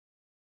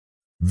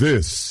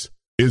This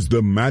is the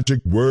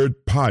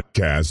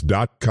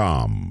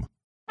magicwordpodcast.com.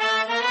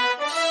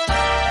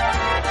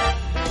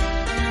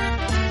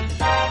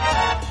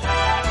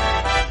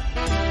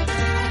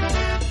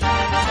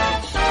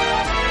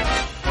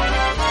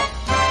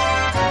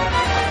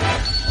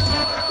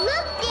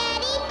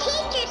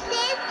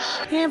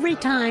 Every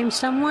time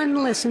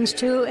someone listens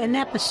to an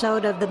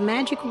episode of the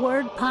Magic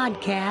Word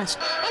Podcast,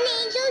 an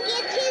angel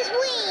gets his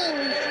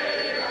wings.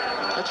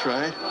 That's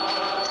right.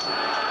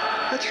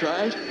 That's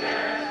right.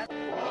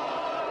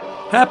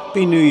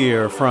 Happy New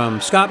Year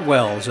from Scott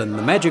Wells and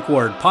the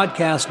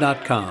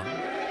magicwordpodcast.com.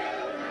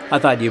 I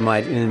thought you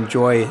might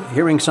enjoy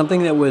hearing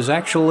something that was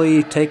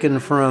actually taken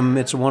from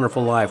It's a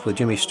Wonderful Life with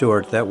Jimmy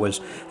Stewart. That was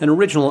an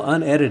original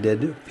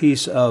unedited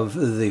piece of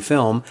the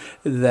film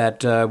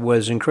that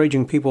was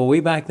encouraging people way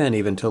back then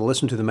even to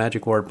listen to the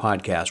Magic Word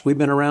podcast. We've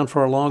been around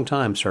for a long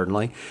time,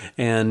 certainly,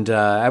 and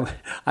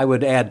I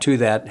would add to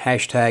that,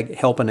 hashtag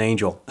help an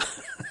angel.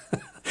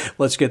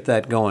 Let's get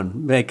that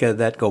going. Make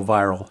that go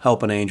viral.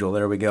 Help an angel.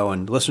 There we go.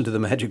 And listen to the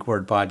Magic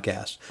Word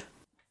podcast.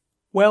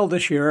 Well,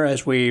 this year,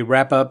 as we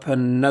wrap up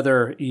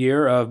another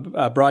year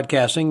of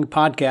broadcasting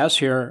podcasts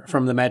here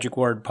from the Magic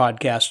Word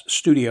Podcast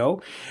studio,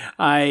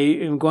 I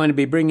am going to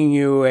be bringing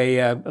you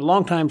a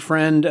longtime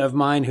friend of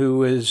mine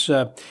who is,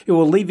 it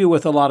will leave you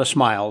with a lot of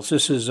smiles.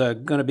 This is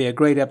going to be a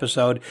great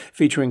episode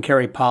featuring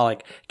Kerry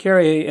Pollock.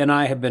 Kerry and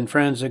I have been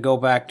friends that go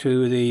back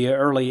to the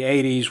early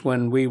 80s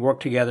when we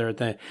worked together at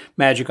the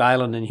Magic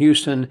Island in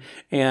Houston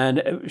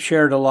and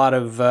shared a lot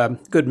of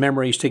good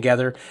memories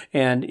together.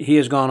 And he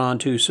has gone on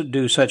to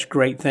do such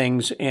great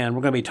things, and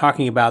we're going to be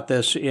talking about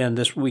this in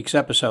this week's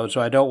episode,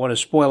 so I don't want to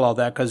spoil all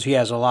that because he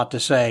has a lot to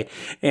say,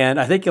 and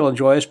I think you'll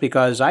enjoy us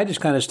because I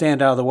just kind of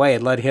stand out of the way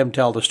and let him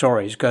tell the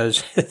stories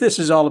because this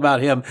is all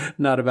about him,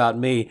 not about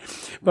me.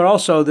 But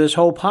also this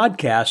whole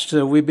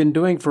podcast we've been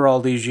doing for all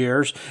these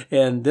years,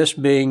 and this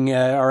being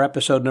our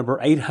episode number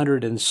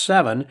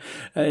 807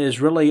 is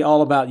really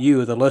all about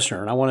you, the listener,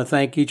 and I want to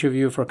thank each of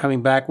you for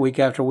coming back week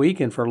after week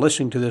and for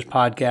listening to this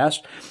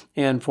podcast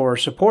and for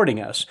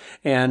supporting us.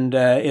 And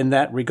in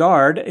that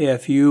regard,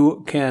 if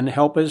you can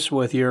help us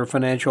with your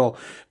financial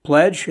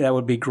pledge, that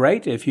would be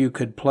great. If you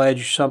could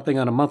pledge something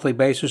on a monthly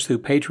basis through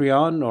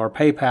Patreon or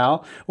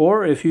PayPal,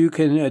 or if you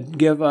can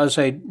give us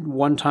a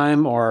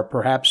one-time or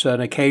perhaps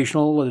an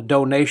occasional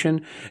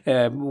donation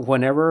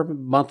whenever,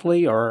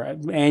 monthly or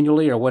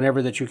annually or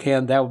whenever that you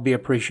can, that would be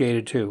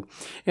appreciated too.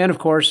 And of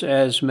course,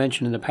 as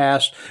mentioned in the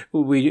past,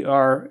 we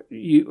are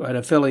an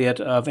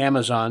affiliate of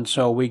Amazon,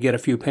 so we get a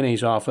few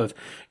pennies off of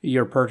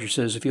your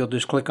purchases if you'll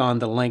just click on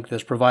the link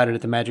that's provided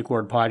at the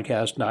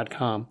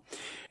magicwordpodcast.com.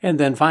 And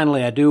then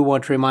finally, I do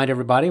want to remind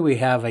everybody we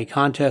have a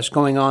contest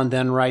going on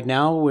then right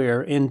now.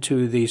 We're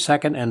into the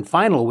second and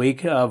final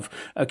week of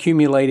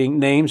accumulating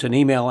names and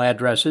email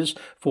addresses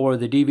for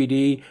the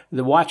DVD,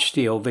 The Watch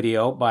Steal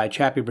video by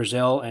Chappie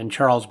Brazil and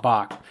Charles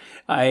Bach.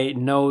 I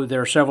know there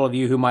are several of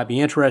you who might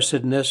be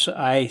interested in this.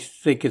 I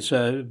think it's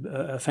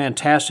a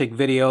fantastic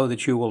video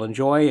that you will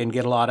enjoy and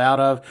get a lot out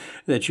of,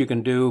 that you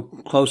can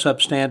do close-up,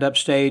 stand-up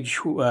stage,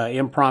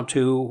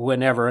 impromptu,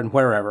 whenever and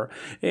wherever.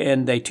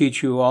 And they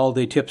teach you all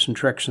the tips and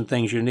tricks and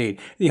things you need.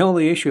 The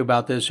only issue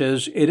about this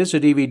is it is a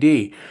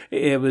DVD.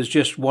 It was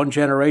just one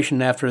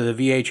generation after the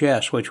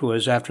VHS, which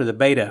was after the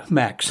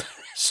Betamax.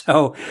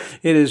 So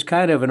it is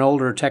kind of an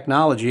older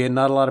technology, and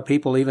not a lot of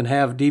people even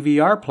have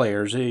DVR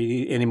players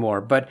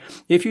anymore. But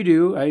if you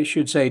do, I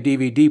should say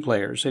DVD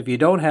players. If you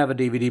don't have a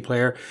DVD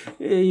player,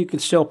 you can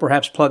still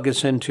perhaps plug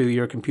this into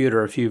your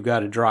computer if you've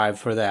got a drive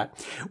for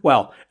that.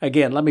 Well,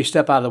 again, let me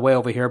step out of the way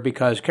over here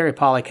because Kerry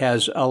Pollock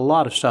has a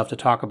lot of stuff to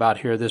talk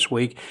about here this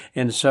week.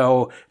 And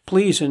so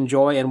please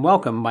enjoy and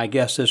welcome my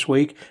guest this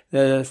week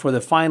for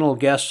the final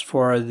guest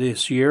for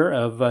this year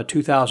of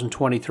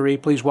 2023.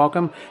 Please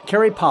welcome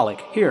Kerry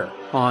Pollock here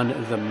on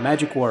The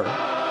Magic Word.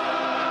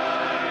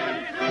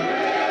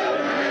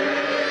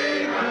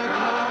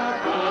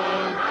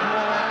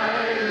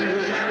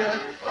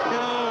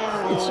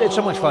 It's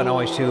so much fun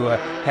always to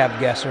have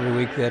guests every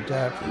week that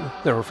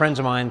are friends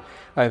of mine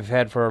I've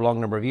had for a long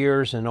number of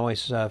years, and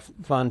always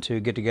fun to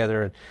get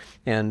together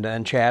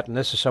and chat. And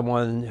this is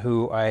someone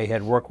who I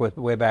had worked with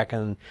way back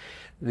in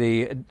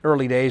the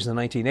early days in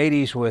the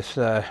 1980s with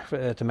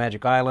at the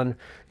Magic Island,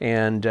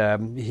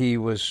 and he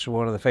was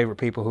one of the favorite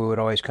people who would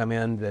always come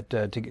in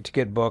to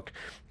get booked,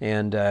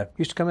 and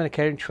used to come in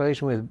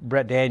occasionally with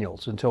Brett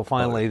Daniels until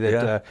finally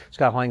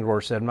Scott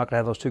Langdorf said, I'm not going to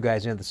have those two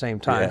guys in at the same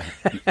time.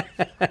 Yeah.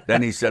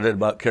 Then he said it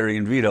about Kerry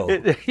and Vito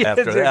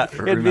after that,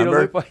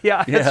 remember?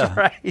 Vito, that's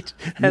right.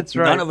 That's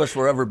right. None of us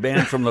were ever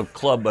banned from the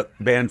club, but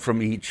banned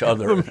from each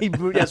other.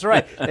 That's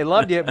right. They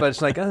loved you, but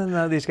it's like, oh,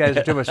 no, these guys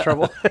are too much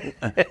trouble.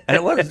 And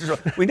it wasn't.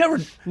 We never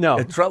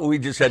had trouble. We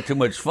just had too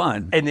much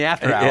fun. In the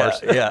after hours.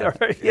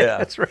 Yeah,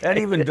 that's right. And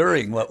even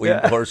during what we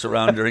horse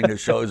around during the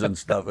shows and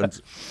stuff.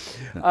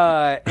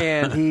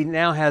 And he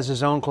now has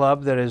his own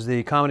club that is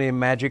the Comedy and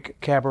Magic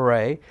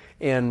Cabaret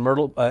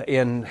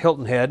in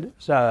Hilton Head,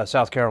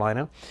 South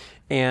Carolina.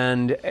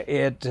 And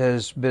it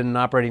has been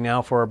operating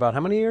now for about how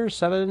many years?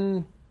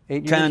 7,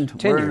 8 years? 10.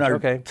 10 We're years. in our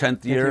Okay.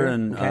 10th year,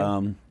 and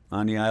Okay.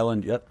 on the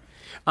island. Yep.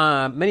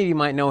 Many of you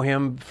might know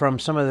him from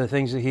some of the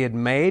things that he had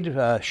made,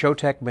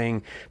 Showtech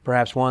being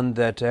perhaps one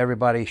that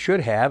everybody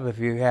should have if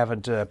you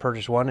haven't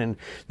purchased one in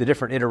the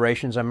different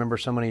iterations. I remember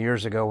so many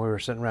years ago we were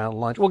sitting around at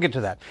lunch. We'll get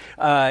to that.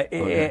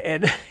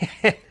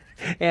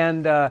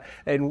 And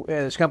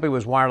his company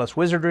was Wireless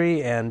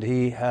Wizardry, and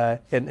he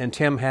and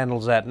Tim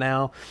handles that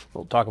now.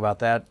 We'll talk about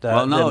that.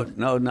 Well, no,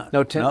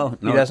 Tim,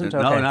 he doesn't.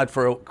 Okay. No, not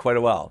for quite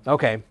a while.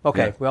 Okay.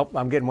 Yeah. Well,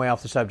 I'm getting way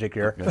off the subject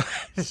here.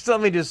 So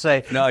let me just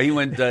say. No, he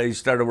went. He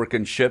started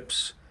working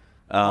ships,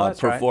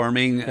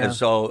 performing, right. Yeah. and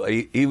so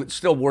he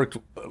still worked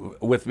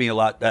with me a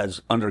lot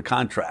as under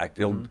contract,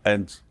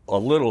 and a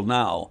little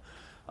now,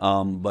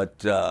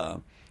 but.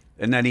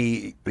 And then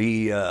he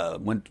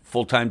went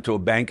full time to a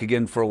bank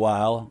again for a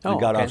while. Oh,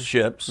 and got okay. off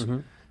ships,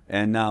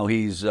 and now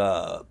he's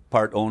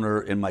part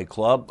owner in my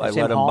club. I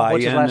Tim let him Hall? buy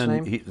What's his in, last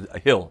and name?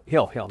 Hill,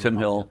 No, Tim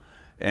Hill,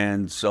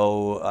 and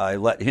so I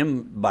let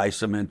him buy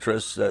some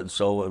interests.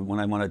 So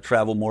when I want to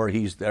travel more,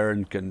 he's there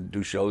and can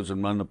do shows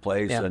and run the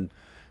place. Yeah.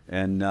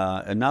 And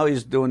now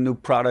he's doing new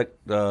product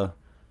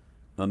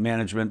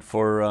management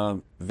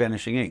for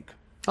Vanishing Ink.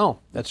 Oh,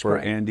 that's for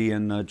great. Andy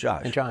and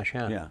Josh. And Josh,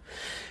 yeah. Yeah.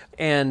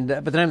 And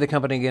but the name of the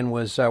company again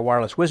was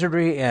Wireless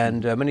Wizardry,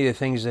 and many of the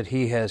things that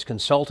he has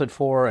consulted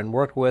for and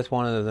worked with,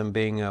 one of them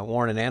being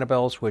Warren and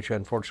Annabelle's, which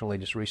unfortunately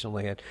just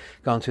recently had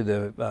gone through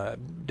the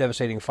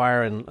devastating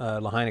fire in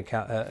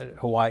Lahaina,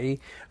 Hawaii,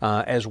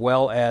 as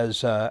well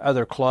as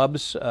other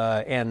clubs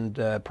and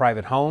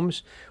private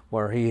homes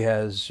where he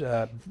has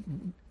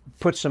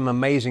put some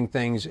amazing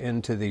things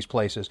into these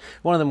places.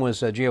 One of them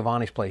was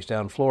Giovanni's place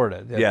down in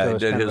Florida. Yeah, he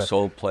did his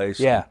whole place.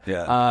 Yeah.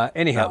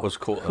 Anyhow. That was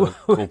cool. A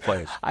cool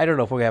place. I don't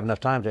know if we have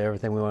enough time to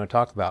everything we want to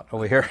talk about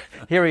over here.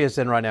 Here he is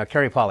then right now,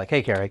 Kerry Pollock.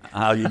 Hey, Kerry.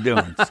 How you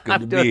doing? It's good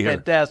to be here.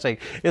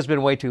 Fantastic. It's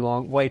been way too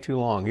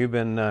long. You've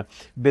been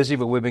busy,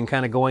 but we've been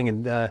kind of going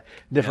in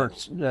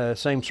different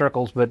same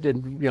circles, but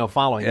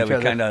following each other. Yeah,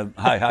 we kind of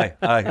hi,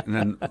 and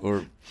then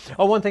we're.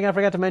 Oh, one thing I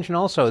forgot to mention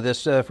also,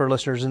 this for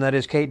listeners, and that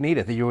is Kate and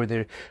Edith. You were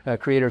the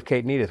creator of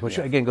Kate and Edith, which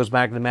again goes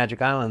back to the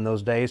Magic Island in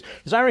those days.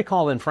 As I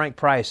recall, then Frank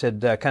Price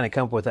had kind of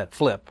come up with that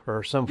flip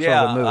or some sort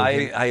of move.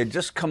 I had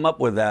just come up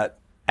with that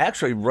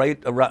actually right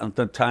around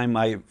the time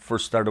I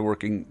first started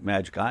working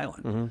Magic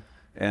Island,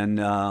 and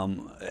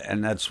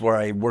that's where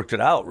I worked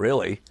it out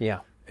really. Yeah,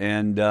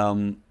 and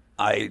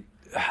I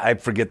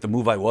forget the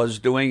move I was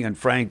doing, and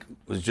Frank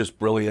was just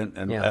brilliant,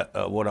 and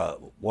what a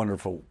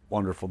wonderful,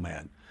 wonderful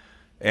man.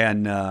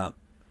 And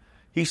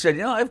he said,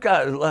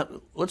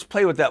 let's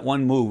play with that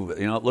one move.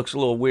 It looks a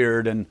little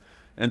weird, and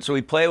so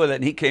we played with it,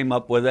 and he came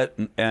up with it,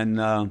 and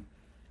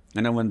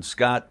then when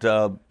Scott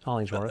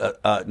Hollingsworth,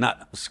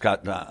 not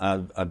Scott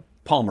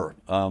Palmer,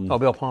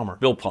 Bill Palmer.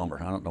 Bill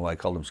Palmer. I don't know why I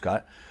called him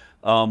Scott.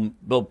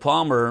 Bill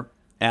Palmer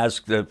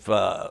asked if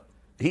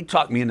he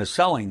talked me into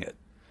selling it,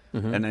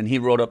 and then he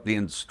wrote up the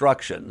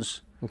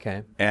instructions.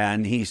 Okay,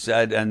 and he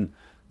said,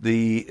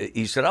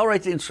 I'll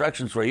write the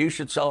instructions for you. You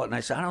should sell it. And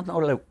I said, I don't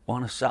know that I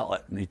want to sell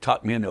it. And he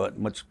talked me into it,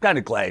 which kind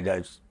of glad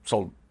I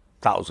sold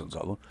thousands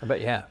of them. I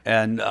bet, yeah.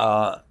 And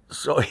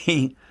so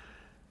he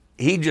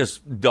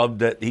just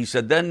dubbed it. He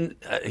said,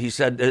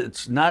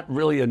 it's not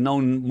really a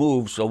known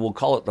move, so we'll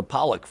call it the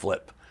Pollock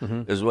flip,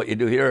 is what you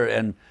do here.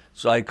 And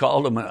so I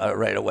called him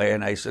right away,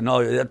 and I said,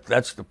 no,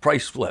 that's the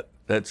Price flip.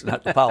 That's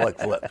not the Pollock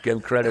flip.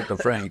 Give credit to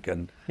Frank.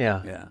 And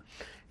Yeah,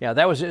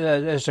 that was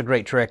that's a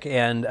great trick.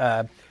 And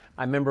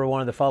I remember one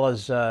of the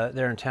fellows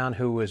there in town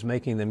who was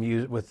making them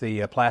use with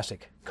the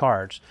plastic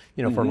cards,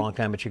 for a long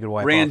time, but you could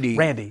wipe Randy.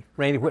 off.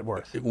 Randy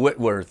Whitworth.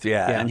 Whitworth,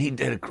 yeah. And he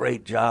did a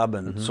great job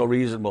and so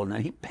reasonable.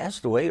 And he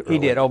passed away early. He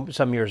did,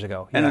 some years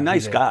ago. And a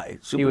nice guy,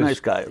 nice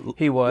guy.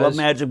 He was. Loved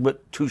magic,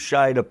 but too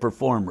shy to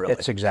perform, really.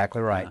 That's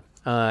exactly right.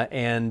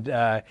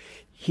 And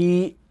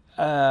he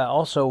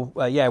also,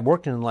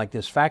 worked in like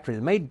this factory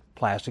that made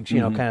plastics,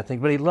 kind of thing.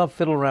 But he loved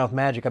fiddling around with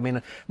magic. I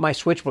mean, my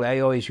switchblade, I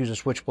always use a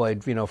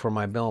switchblade, for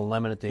my bill and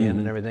lemon at the end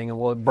and everything. And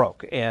well, it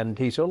broke. And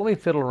he said, let me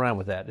fiddle around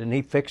with that. And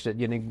he fixed it.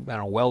 He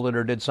welded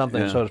or did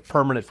something so it's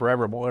permanent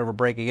forever, won't ever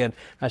break again.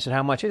 I said,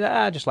 how much? He said,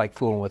 I just like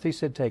fooling with it. He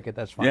said, take it.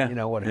 That's fine.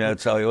 Yeah. Whatever. Yeah,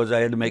 that's how he was. I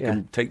had to make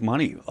him take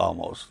money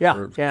almost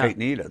for Kate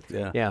and Edith.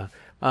 Yeah. Yeah.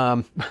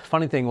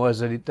 Funny thing was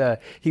that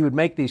he would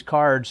make these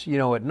cards,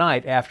 at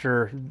night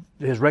after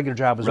his regular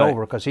job was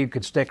over, because he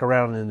could stick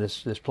around in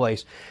this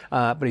place.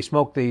 But he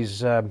smoked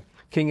these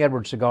King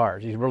Edward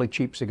cigars, these really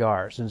cheap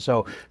cigars, and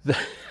so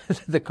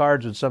the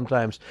cards would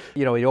sometimes,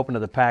 he'd open to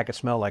the pack, it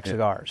smelled like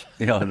cigars.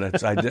 I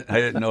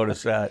didn't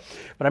notice that.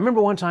 But I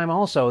remember one time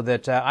also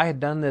that I had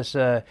done this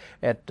at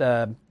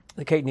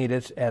the Kate and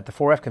Edith at the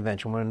 4F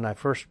convention when I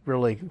first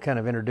really kind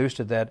of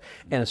introduced it that.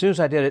 And as soon as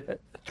I did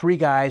it, 3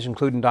 guys,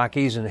 including Doc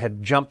Eason,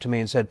 had jumped to me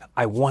and said,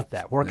 I want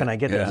that. Where can I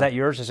get that? Is that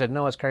yours? I said,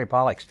 no, it's Kerry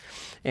Pollock's.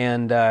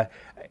 And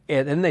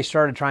then they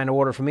started trying to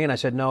order from me, and I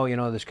said,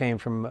 no, this came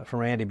from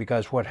Randy,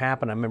 because what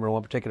happened, I remember in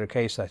one particular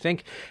case, I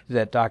think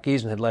that Doc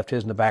Eason had left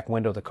his in the back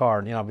window of the car,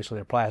 and obviously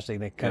they're plastic,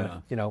 they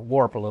kind of,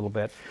 warp a little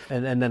bit.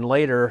 And then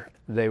later,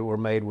 they were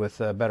made with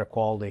better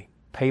quality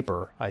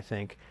paper, I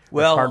think.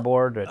 Well,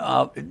 cardboard.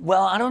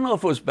 Well, I don't know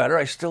if it was better.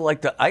 I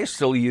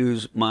still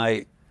use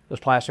my those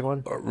plastic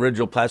ones?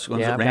 Original plastic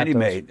ones Yeah, that I've got Randy those.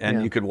 made. And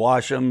Yeah. you could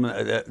wash them.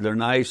 They're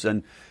nice.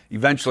 And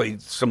eventually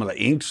some of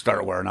the ink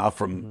started wearing off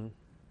from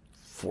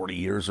 40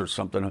 years or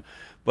something.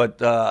 But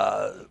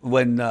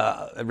when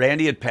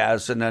Randy had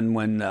passed, and then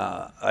when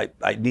I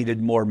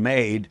needed more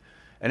made,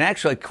 and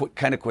actually I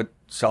kind of quit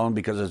selling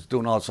because I was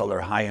doing all this other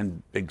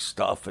high-end big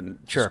stuff. And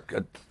Sure.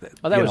 just,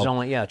 Oh, that you was know,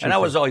 only, yeah. And I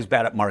was always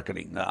bad at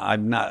marketing.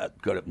 I'm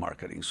not good at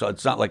marketing. So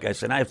it's not like I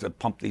said, I have to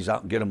pump these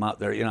out and get them out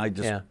there. You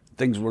know,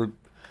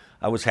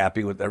 I was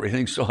happy with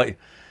everything.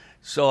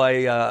 So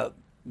I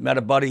met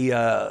a buddy,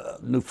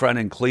 new friend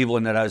in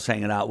Cleveland that I was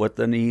hanging out with,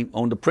 and he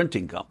owned a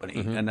printing company.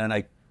 And then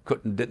I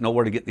didn't know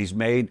where to get these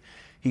made.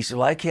 He said,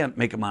 well, I can't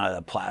make them out of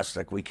the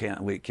plastic. We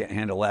can't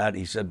handle that.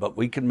 He said, but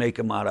we can make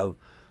them out of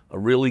a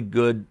really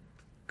good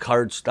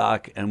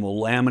cardstock, and we'll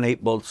laminate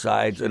both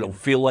sides. It'll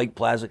feel like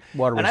plastic.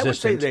 Water and I would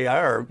say resistant. they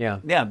are.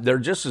 Yeah. They're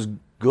just as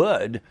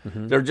good.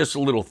 They're just a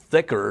little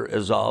thicker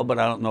is all, but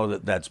I don't know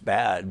that that's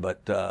bad.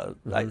 But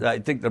I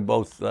think they're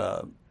both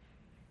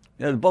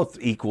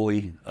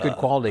equally Good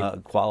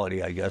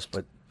quality, I guess.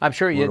 But I'm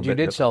sure a you little bit did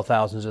different. sell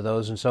thousands of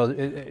those. And so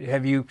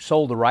have you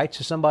sold the rights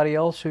to somebody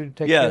else who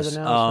takes care of Yes,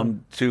 them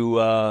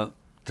now?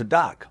 to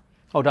Doc.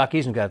 Oh, Doc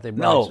Eason got the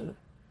rights. No.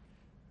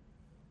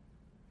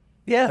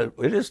 Yeah,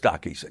 it is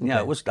Doc Eason. Yeah,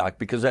 Okay. it was Doc,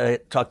 because I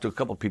had talked to a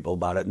couple people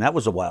about it, and that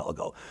was a while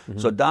ago.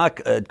 So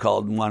Doc had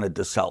called and wanted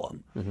to sell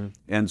them.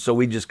 And so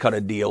we just cut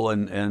a deal,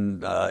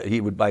 and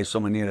he would buy so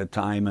many at a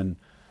time, and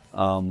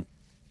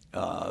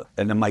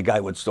then my guy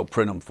would still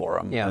print them for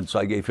him. Yeah. And so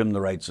I gave him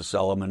the rights to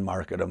sell them and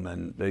market them,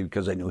 and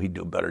because I knew he'd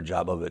do a better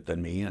job of it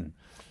than me.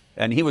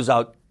 And he was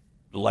out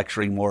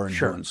lecturing more and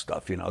Sure. doing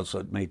stuff, so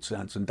it made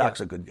sense. And Doc's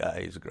a good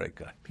guy. He's a great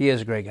guy. He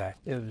is a great guy.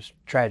 It was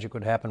tragic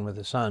what happened with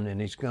his son, and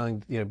he's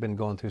been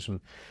going through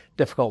some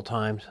difficult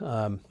times.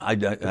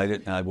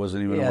 I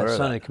wasn't even Yeah, aware his of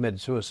son that. had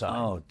committed suicide.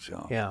 Oh,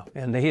 Joe. Yeah,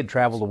 and he had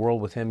traveled the world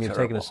with him. He had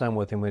taken Terrible. his son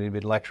with him when he'd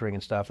been lecturing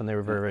and stuff, and they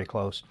were very, very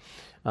close.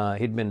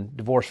 He'd been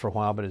divorced for a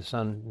while, but his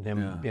son and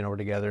him, were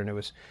together, and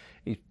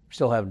he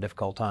still having a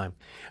difficult time.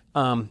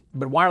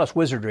 But Wireless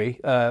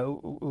Wizardry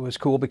was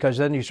cool, because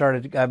then you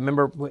started. I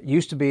remember it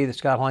used to be that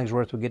Scott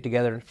Hollingsworth would get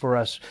together for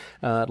us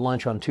at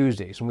lunch on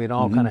Tuesdays, and we'd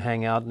all kind of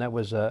hang out, and that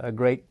was a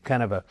great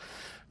kind of a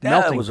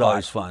melting That was pot.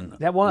 always fun.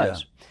 That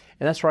was.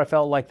 And that's where I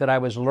felt like that I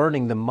was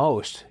learning the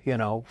most,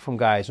 from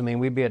guys. I mean,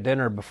 we'd be at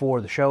dinner before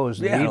the shows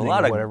in the Yeah, evening a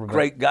lot or of whatever. but-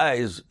 great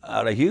guys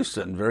out of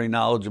Houston, very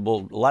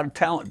knowledgeable, a lot of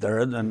talent there,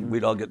 and then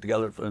we'd all get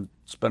together and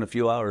spend a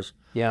few hours.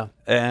 Yeah.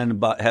 And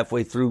about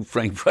halfway through,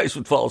 Frank Price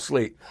would fall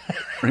asleep.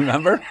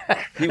 Remember?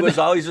 He was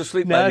always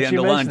asleep Now by the that end you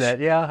of mention lunch. that,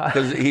 yeah.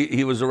 Because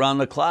he was around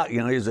the clock.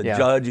 He's a Yeah.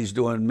 judge. He's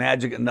doing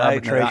magic at night,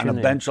 and on Arbitration,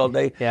 a bench all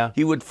day. yeah.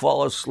 He would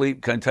fall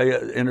asleep. Can I tell you,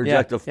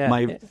 interject Yeah,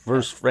 my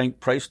first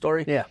Frank Price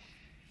story? Yeah.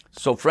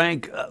 So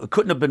Frank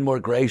couldn't have been more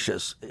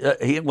gracious.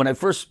 When I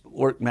first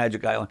worked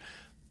Magic Island,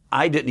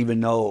 I didn't even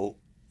know.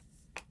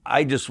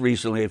 I just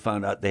recently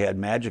found out they had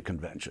magic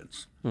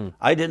conventions.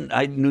 I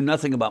knew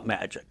nothing about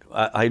magic.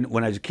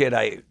 When I was a kid,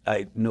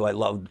 I knew I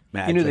loved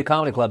magic. You knew the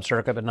comedy club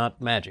circuit, but not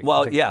magic.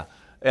 Well, yeah,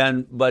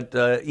 but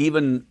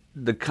even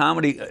the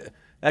comedy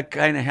that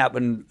kind of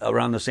happened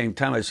around the same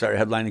time I started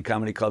headlining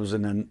comedy clubs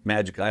and then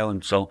Magic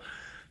Island. So,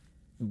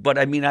 but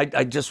I mean,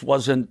 I just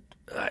wasn't.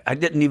 I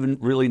didn't even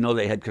really know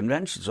they had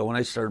conventions. So when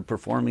I started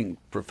performing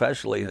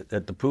professionally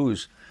at the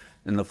Poos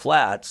in the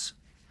flats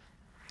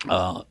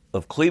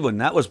of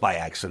Cleveland, that was by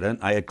accident.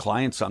 I had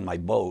clients on my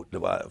boat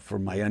for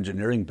my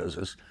engineering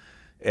business,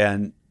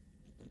 and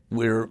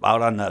we were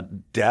out on the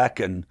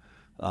deck and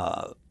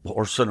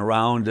horsing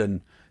around,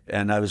 and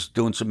I was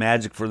doing some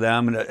magic for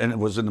them, and it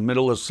was in the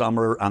middle of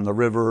summer on the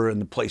river, and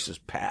the place is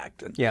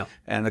packed,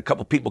 and a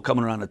couple people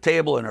coming around the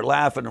table, and they're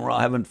laughing, and we're all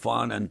having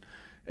fun,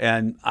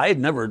 and I had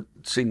never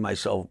seen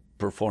myself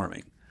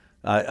performing.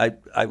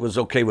 I was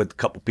okay with a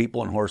couple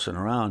people and horsing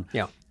around.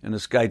 Yeah. And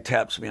this guy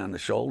taps me on the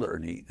shoulder,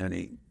 and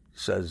he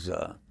says,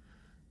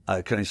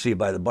 "Can I see you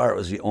by the bar?" It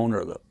was the owner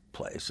of the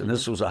place, and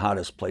this was the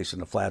hottest place in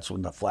the flats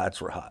when the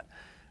flats were hot.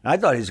 And I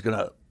thought he was going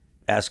to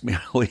ask me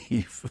to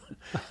leave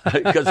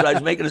because I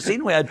was making a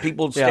scene. We had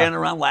people standing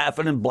around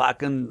laughing and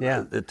blocking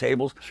the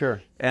tables.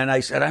 Sure. And I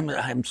said,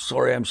 I'm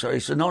sorry. He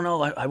said,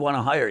 no, I want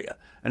to hire you.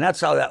 And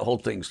that's how that whole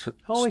thing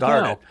Holy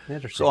started. cow.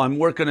 Interesting. So I'm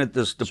working at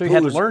this So you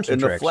had to Poos learn some in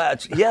the tricks.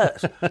 flats.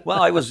 Yes. Well,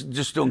 I was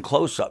just doing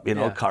close-up,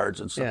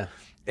 cards and stuff.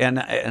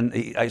 Yeah.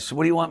 I said,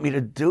 what do you want me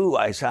to do?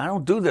 I said, I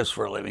don't do this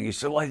for a living. He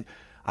said, well,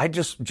 I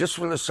just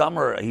for the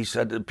summer, he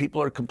said,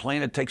 people are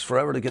complaining it takes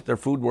forever to get their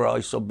food. We're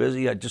always so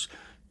busy. I just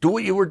do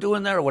what you were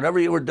doing there, or whatever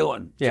you were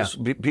doing. Yeah.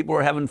 People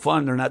were having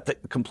fun. They're not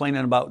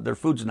complaining about their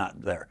food's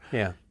not there.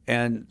 Yeah.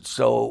 And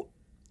so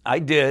I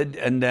did,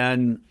 and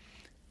then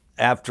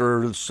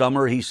after the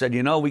summer, he said,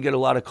 we get a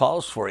lot of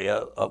calls for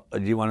you.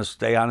 Do you want to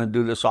stay on and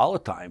do this all the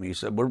time? He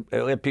said, we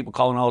have people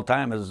calling all the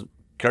time. Is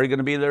Kerry going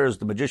to be there? Is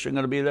the magician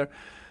going to be there?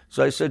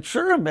 So I said,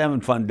 sure, I'm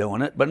having fun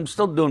doing it, but I'm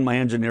still doing my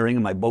engineering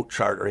and my boat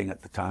chartering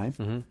at the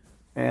time.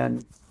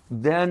 And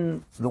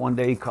then the one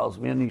day he calls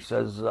me and he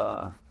says,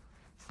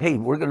 hey,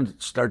 we're going to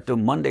start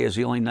doing Monday is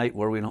the only night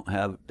where we don't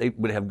have, they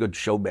would have good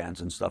show bands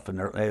and stuff, and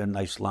they had a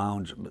nice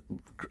lounge,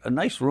 a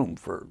nice room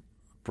for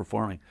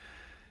performing.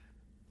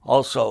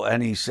 Also,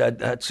 and he said,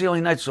 it's the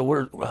only night, so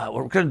we're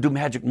going to do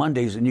Magic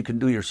Mondays, and you can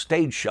do your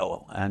stage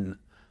show. And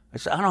I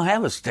said, I don't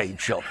have a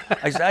stage show.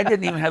 I said, I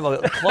didn't even have a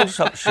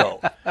close-up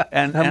show.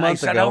 And I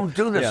said, I don't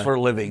do this for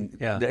a living,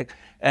 Dick.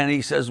 And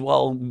he says,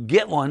 well,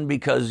 get one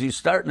because you're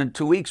starting in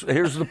 2 weeks.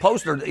 Here's the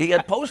poster. He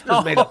had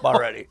posters made up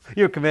already.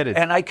 You're committed.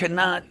 And I could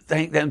not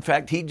think that. In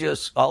fact, he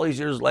just, all these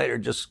years later,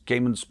 just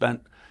came and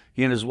spent,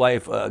 he and his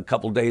wife, a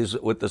couple days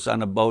with us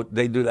on a boat.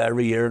 They do that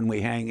every year, and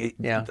we hang.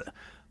 Yeah.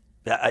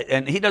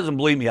 And he doesn't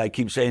believe me. I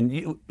keep saying,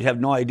 you have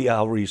no idea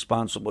how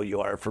responsible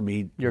you are for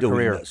me Your doing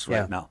career. this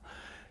right now.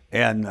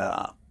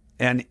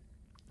 And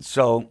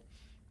so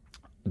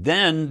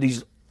then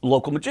these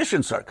local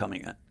magicians start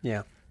coming in.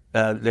 Yeah.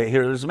 They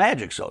hear there's a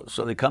magic show,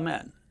 so they come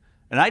in.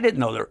 And I didn't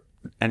know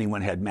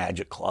anyone had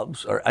magic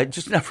clubs, or I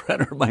just never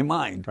entered my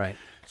mind. Right.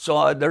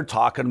 So they're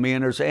talking to me,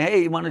 and they're saying,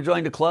 hey, you want to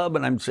join the club?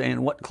 And I'm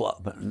saying, what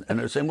club? And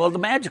they're saying, well, the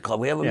magic club.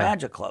 We have a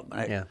magic club.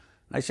 And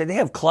I said, they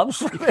have clubs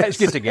for this? You guys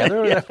get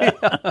together?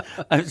 Yeah.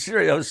 I'm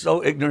serious. I was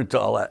so ignorant to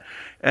all that.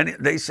 And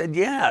they said,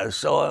 yeah.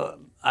 So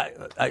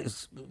I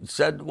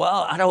said,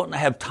 well, I don't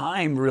have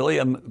time, really.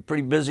 I'm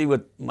pretty busy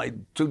with my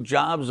 2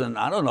 jobs, and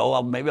I don't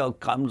know. Maybe I'll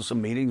come to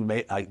some meetings.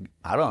 I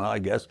don't know, I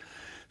guess.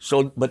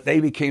 So, but they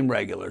became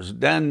regulars.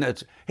 Then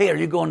it's, hey, are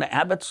you going to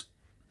Abbott's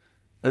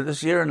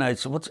this year? And I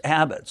said, what's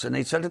Abbott's? And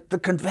they said, it's the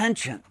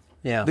convention,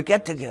 the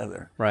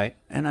get-together. Right.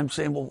 And I'm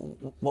saying,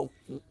 well,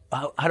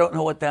 I don't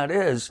know what that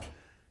is.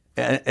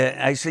 And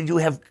I said, you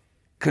have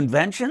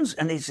conventions?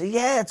 And they said,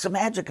 yeah, it's a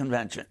magic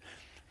convention.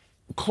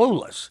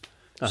 Clueless.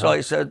 So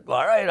I said,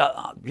 all right,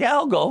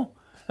 I'll go.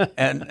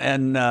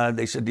 And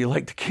they said, do you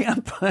like to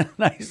camp? And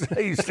I said,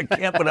 I used to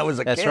camp when I was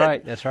a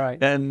kid. That's right.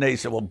 And they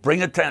said, well,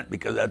 bring a tent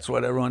because that's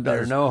what everyone does.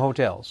 There are no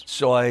hotels.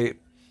 So I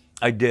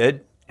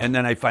did, and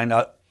then I find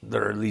out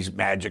there are these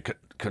magic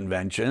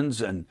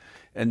conventions, and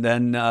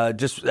then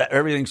just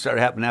everything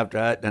started happening after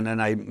that. And then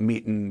I'm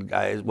meeting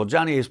guys. Well,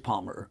 Johnny Ace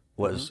Palmer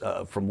was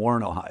from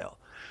Warren, Ohio.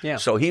 Yeah.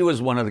 So he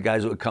was one of the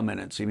guys that would come in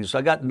and see me. So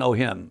I got to know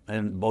him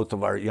in both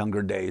of our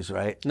younger days,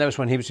 right? And that was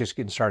when he was just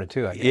getting started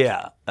too, I guess.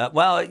 Yeah.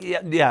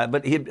 Yeah,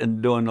 but he'd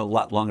been doing a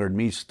lot longer than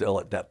me still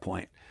at that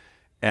point.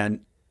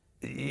 And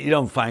you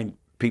don't find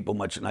people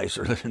much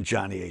nicer than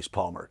Johnny Ace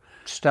Palmer.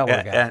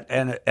 Stellar guy.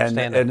 And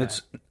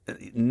it's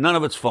none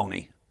of it's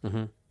phony.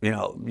 Mm-hmm. You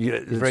know,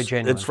 it's very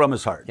genuine. It's from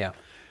his heart. Yeah.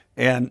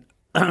 And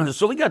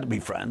so we got to be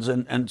friends.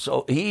 And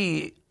so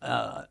he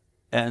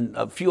and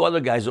a few other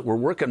guys that were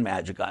working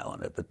Magic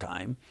Island at the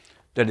time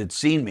that had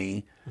seen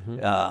me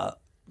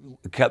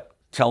kept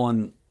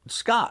telling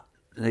Scott.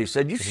 And they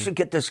said, you should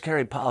get this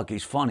Kerry Pollock.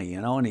 He's funny,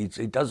 you know. And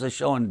he does a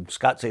show, and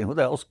Scott's saying, who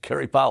the hell's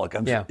Kerry Pollock?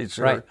 I'm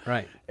sure.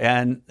 Right.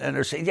 And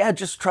they're saying, yeah,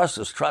 just trust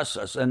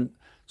us. And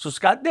so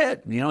Scott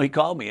did. You know, he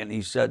called me, and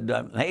he said,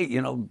 hey,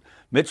 you know,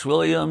 Mitch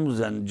Williams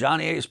and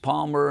Johnny Ace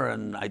Palmer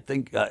and I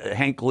think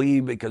Hank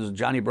Lee, because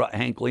Johnny brought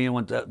Hank Lee and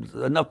went to,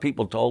 enough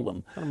people told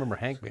him. I don't remember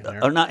Hank being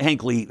there. Or not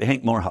Hank Lee,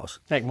 Hank Morehouse.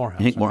 Hank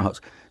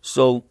Morehouse.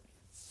 So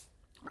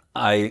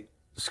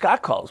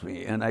Scott calls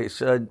me, and I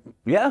said,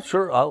 yeah,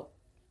 sure, I'll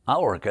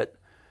work it.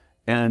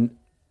 And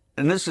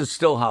this is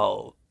still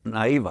how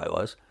naive I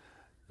was.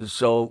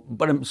 So,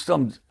 but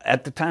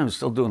at the time, I'm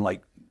still doing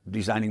like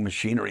designing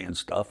machinery and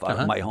stuff out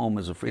of my home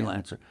as a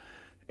freelancer.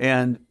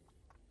 And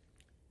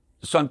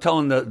so I'm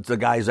telling the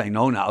guys I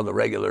know now, the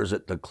regulars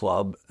at the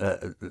club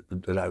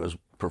that I was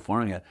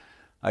performing at,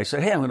 I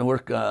said, hey, I'm going to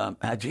work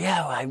Magic.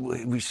 Yeah,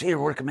 we see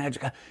you're working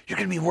Magic. You're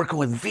going to be working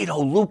with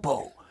Vito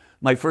Lupo.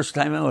 My first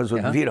time in was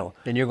with Vito.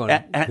 And you're going,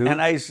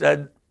 and I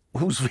said,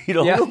 who's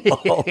Vito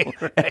Lupo?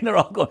 Right. And they're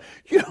all going,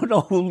 you don't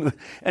know who.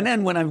 And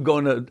then when I'm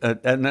going to,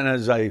 and then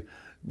as I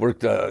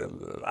worked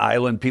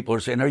Island, people are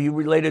saying, are you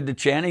related to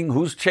Channing?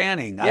 Who's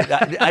Channing?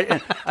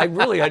 I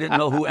really didn't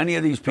know who any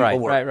of these people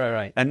were.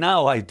 Right. And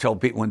now I tell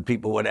people, when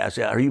people would ask,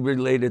 are you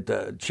related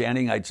to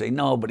Channing? I'd say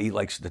no, but he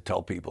likes to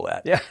tell people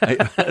that. Yeah.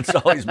 That's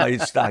always my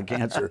stock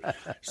answer.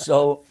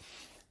 So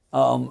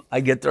I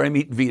get there, I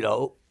meet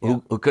Vito,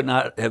 who could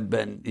not have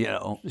been, you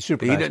know,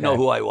 super he nice didn't guy. know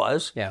who I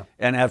was. Yeah.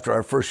 And after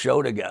our first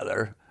show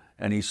together,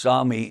 and he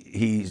saw me,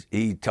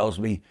 he tells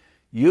me,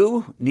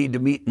 you need to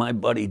meet my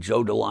buddy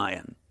Joe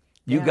DeLion.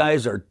 You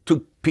guys are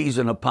 2 peas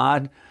in a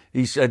pod.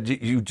 He said,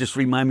 you just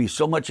remind me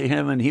so much of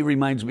him, and he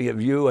reminds me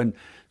of you. And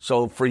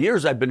so for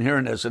years I've been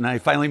hearing this, and I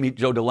finally meet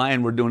Joe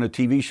DeLion. We're doing a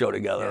TV show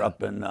together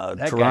up in Toronto.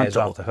 That guy is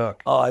off the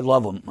hook. Oh, I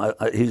love him.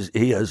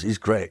 He's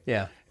great.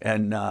 Yeah.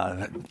 And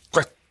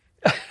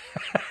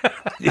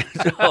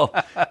so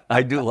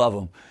I do love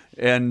him.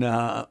 And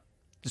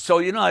So,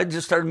 I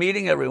just started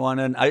meeting everyone,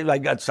 and I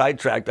got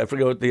sidetracked. I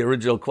forget what the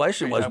original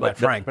question was. But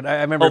Frank. But I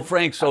remember. Oh,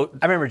 Frank. So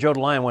I remember Joe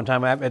DeLion one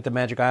time at the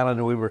Magic Island,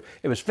 and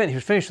he was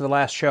finished with the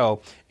last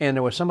show, and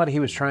there was somebody he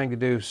was trying to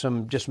do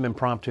some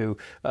impromptu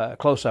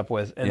close-up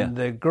with, and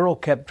the girl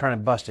kept trying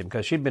to bust him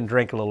because she'd been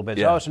drinking a little bit.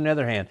 So, it's on the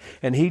other hand,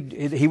 and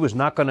he was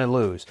not going to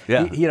lose.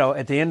 Yeah.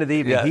 At the end of the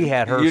evening, he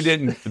had her. You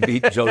didn't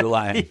beat Joe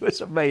DeLion. He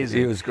was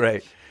amazing. He was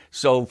great.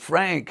 So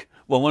Frank.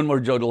 Well, one more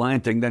Joe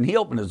DeLion thing. Then he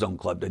opened his own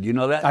club. Did you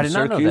know that? I did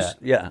not know that.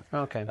 Yeah.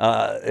 Okay.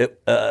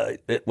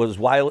 It was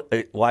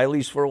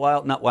Wiley's for a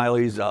while. Not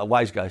Wiley's,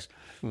 Wise Guys.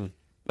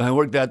 I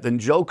worked that. Then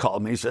Joe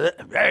called me. He said,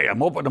 "Hey,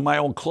 I'm opening my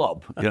own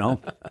club,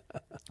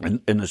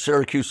 in the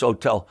Syracuse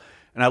Hotel."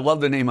 And I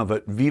love the name of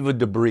it. Viva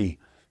Debris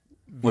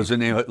was the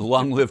name of it.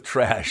 Long Live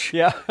Trash.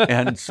 Yeah.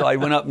 And so I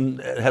went up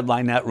and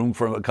headlined that room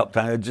for him a couple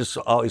times. It was just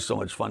always so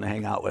much fun to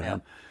hang out with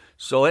him.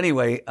 So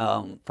anyway,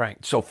 Frank.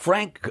 So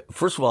Frank,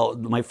 first of all,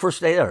 my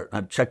first day there,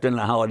 I checked in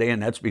the Holiday Inn.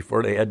 That's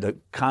before they had the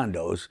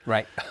condos.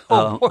 Right.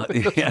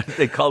 Yeah,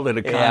 they called it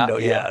a condo.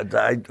 Yeah.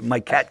 My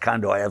cat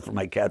condo I had for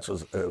my cats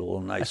was a little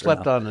nicer. I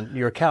slept now. on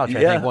your couch,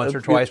 I think, once or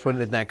twice when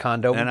in that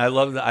condo. And I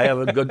love that. I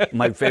have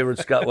my favorite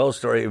Scott Wells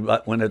story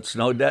about when it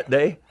snowed that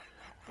day.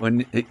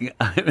 When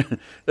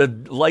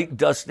the light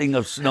dusting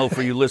of snow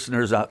for you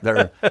listeners out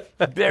there,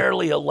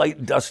 barely a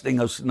light dusting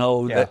of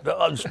snow. Yeah.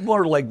 It's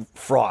more like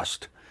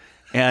frost.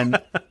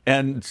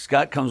 And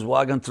Scott comes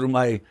walking through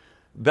my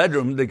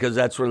bedroom because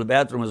that's where the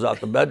bathroom is, out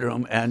the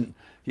bedroom. And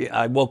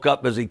I woke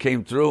up as he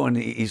came through, and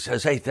he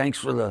says, "Hey, thanks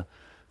for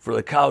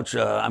the couch.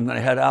 I'm going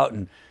to head out."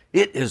 And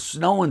it is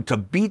snowing to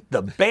beat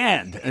the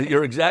band.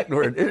 Your exact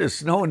word. It is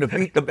snowing to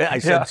beat the band. I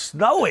said,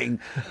 snowing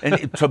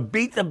and to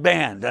beat the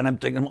band. And I'm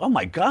thinking, oh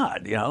my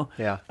God,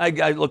 Yeah. I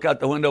look out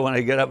the window when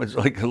I get up. It's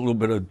like a little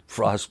bit of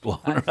frost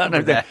blowing around.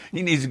 I think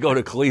he needs to go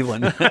to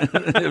Cleveland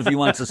if he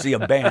wants to see a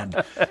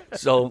band.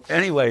 So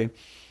anyway,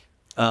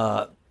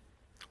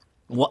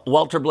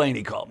 Walter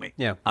Blaney called me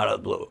out of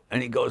the blue.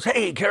 And he goes,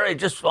 "Hey, Kerry,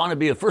 just want to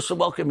be the first to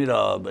welcome you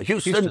to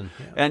Houston."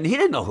 And he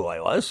didn't know who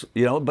I was,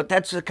 but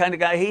that's the kind of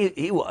guy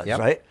he was,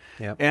 right?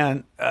 Yep.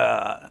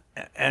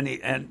 And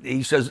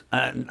he says,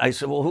 and I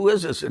said, "Well, who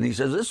is this?" And he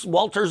says, "This is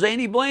Walter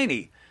Zany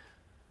Blaney."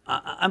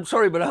 I'm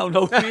sorry, but I don't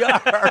know who you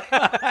are.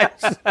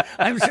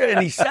 I'm saying,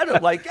 and he said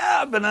it like,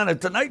 I've been on a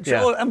Tonight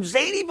Show. I'm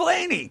Zany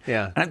Blaney.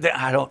 Yeah. And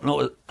I don't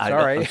know.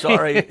 Sorry. I'm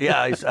sorry.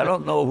 Yeah, I said, I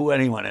don't know who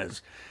anyone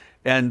is.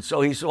 And so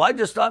he said, well, I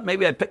just thought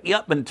maybe I'd pick you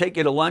up and take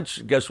you to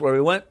lunch. Guess where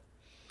we went?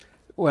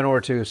 Went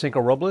over to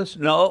Cinco Robles?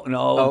 No. To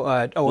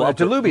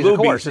Luby's, of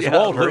course. It's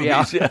Walter,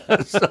 Luby's,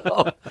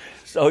 yeah.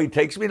 So he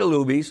takes me to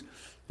Luby's.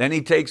 Then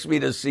he takes me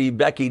to see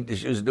Becky.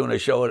 She was doing a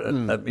show at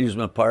an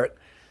amusement park.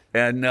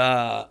 And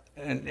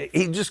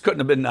he just couldn't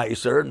have been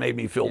nicer and made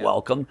me feel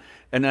welcome.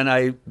 And then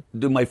I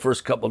do my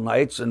first couple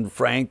nights, and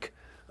Frank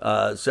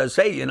says,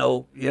 "Hey,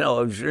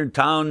 if you're in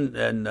town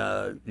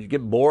and you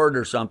get bored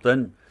or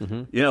something,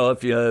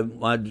 if you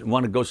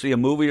want to go see a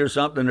movie or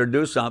something or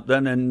do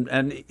something,"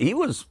 and he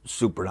was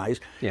super nice.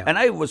 Yeah. And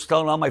I was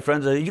telling all my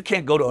friends, you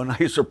can't go to a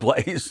nicer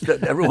place.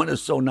 That everyone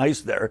is so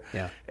nice there.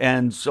 Yeah.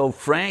 And so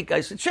Frank,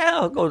 I said, "Yeah,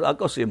 I'll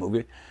go see a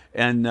movie,"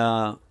 and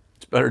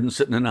it's better than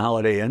sitting in a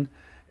Holiday Inn.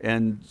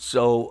 And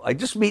so I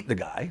just meet the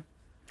guy,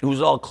 who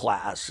was all a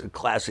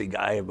classy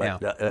guy,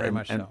 but, very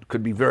much and so.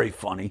 could be very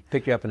funny.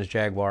 Picked you up in his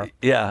Jaguar.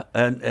 Yeah,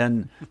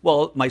 and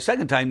well, my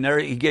second time there,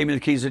 he gave me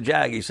the keys to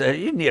Jag. He said,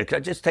 "You need a car,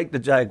 just take the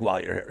Jag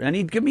while you're here." And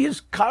he'd give me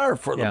his car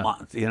for the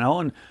month, and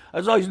I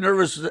was always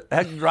nervous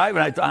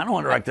driving. I thought, I don't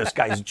want to wreck this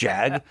guy's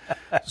Jag.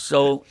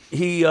 So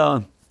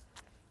we're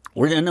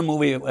in the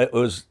movie. It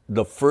was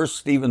the first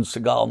Steven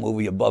Seagal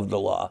movie, Above the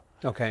Law.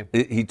 Okay.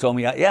 He told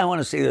me, I want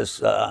to see this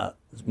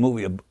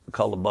movie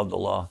called Above the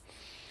Law.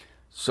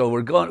 So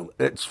we're going,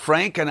 it's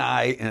Frank and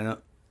I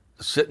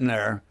sitting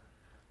there.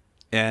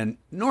 And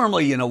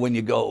normally, when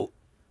you go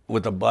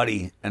with a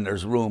buddy and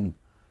there's room,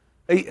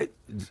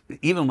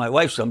 even my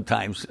wife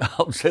sometimes,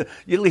 I'll say,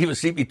 you leave a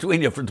seat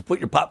between you to put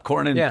your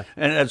popcorn in, and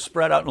it's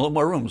spread out in a little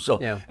more room. So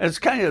and it's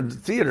kind of, the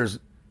theaters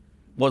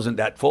wasn't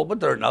that full, but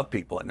there are enough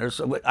people in there.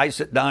 So I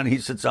sit down, he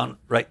sits down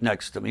right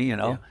next to me,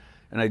 and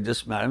I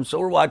just met him. So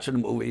we're watching a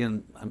movie,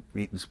 and I'm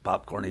eating some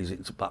popcorn, he's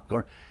eating some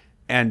popcorn.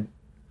 And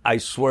I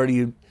swear to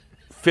you,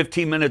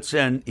 15 minutes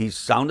in, he's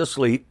sound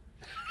asleep.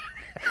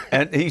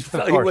 And he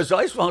was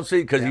always falling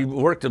asleep because he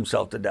worked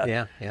himself to death.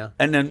 Yeah.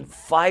 And then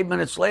 5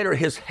 minutes later,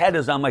 his head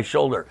is on my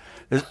shoulder.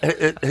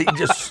 He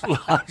just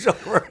slouched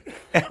over,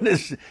 and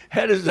his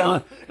head is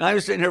on. And I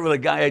was sitting here with a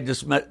guy I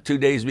just met 2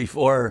 days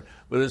before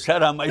with his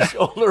head on my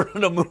shoulder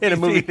in a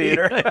movie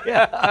theater.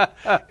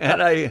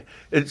 And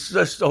it's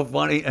just so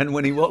funny. And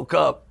when he woke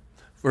up,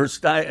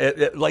 first time,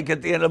 like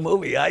at the end of the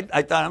movie, I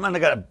thought,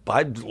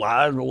 I'd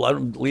let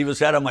him leave his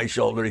head on my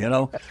shoulder,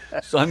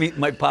 So I'm eating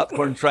my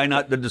popcorn, trying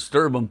not to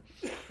disturb him.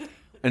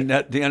 And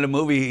at the end of the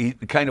movie,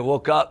 he kind of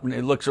woke up and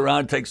he looks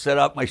around, takes his head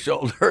off my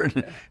shoulder,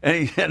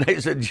 and I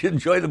said, "Did you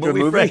enjoy the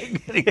movie,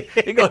 Frank?"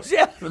 And he goes,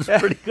 "Yeah, it was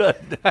pretty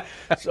good."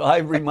 So I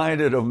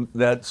reminded him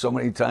that so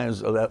many times.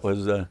 So that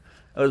was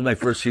That was my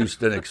first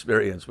Houston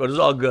experience, but it was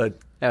all good.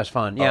 That was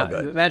fun. All Yeah,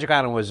 good. Magic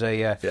Island was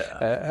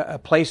a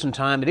place and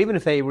time that even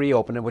if they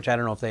reopen it, which I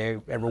don't know if they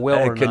ever will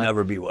or not. It can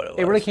never be what it was.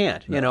 It really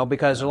can't,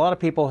 because a lot of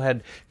people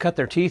had cut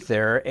their teeth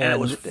there. And it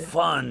was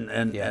fun,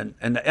 and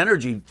the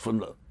energy from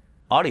the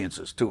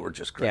audiences, too, were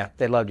just great. Yeah,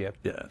 they loved you.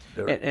 Yeah.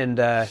 And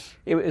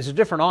it was a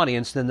different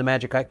audience than the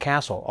Magic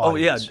Castle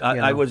audience. Oh,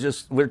 yeah. We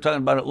were talking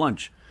about it at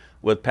lunch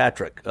with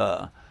Patrick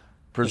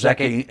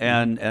Przecki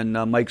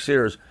and Mike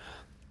Sears.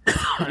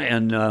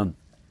 And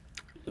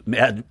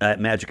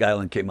Magic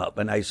Island came up,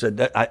 and I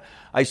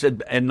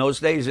said, in those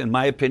days, in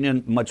my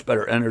opinion, much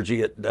better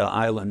energy at the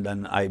island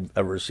than I've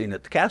ever seen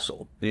at the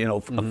castle,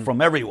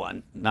 from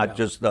everyone, not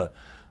just the,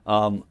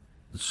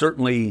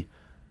 certainly,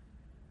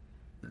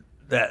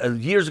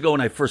 years ago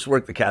when I first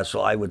worked the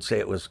castle, I would say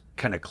it was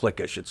kind of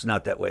cliquish. It's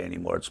not that way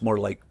anymore. It's more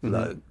like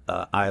the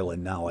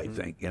island now, I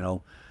think,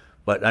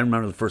 But I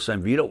remember the first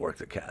time Vito worked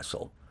the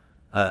castle.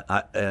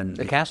 And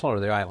the castle or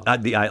the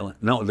island? The island.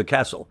 No, the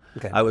castle.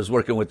 Okay. I was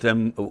working with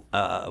them.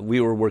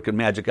 We were working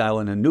Magic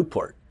Island in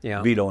Newport,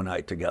 Vito and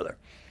I together.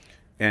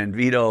 And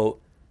Vito,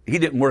 he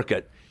didn't work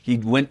it. He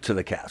went to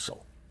the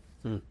castle.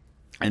 And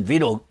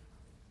Vito,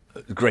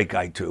 great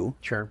guy too.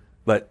 Sure.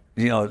 But,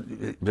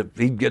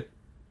 he'd get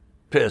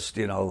pissed,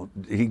 he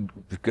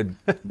could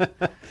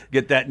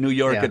get that New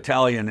York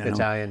Italian in him.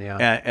 Italian,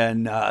 yeah.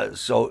 And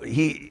so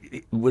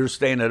we were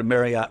staying at a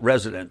Marriott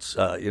residence,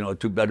 a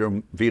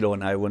 2-bedroom, Vito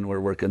and I, when we were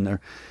working there.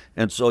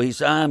 And so he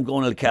said, I'm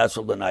going to the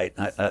castle tonight.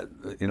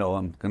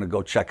 I'm going to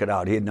go check it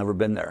out. He had never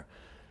been there.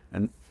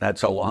 And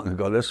that's how long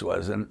ago this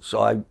was. And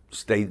so I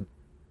stayed,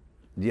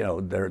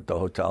 there at the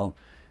hotel.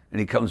 And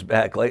he comes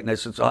back late, and I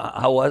said, so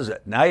how was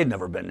it? And I had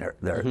never been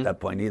there at that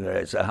point either.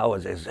 I said, how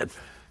was it? He said,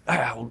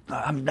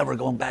 I'm never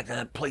going back to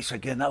that place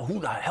again. Now, who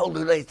the hell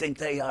do they think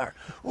they are?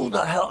 Who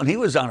the hell? And he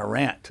was on a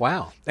rant.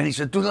 Wow. And he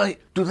said, do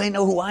they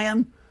know who I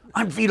am?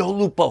 I'm Vito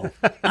Lupo.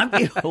 I'm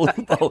Vito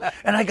Lupo.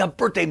 And I got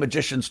birthday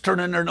magicians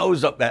turning their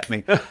nose up at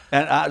me.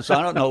 And so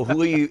I don't know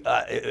who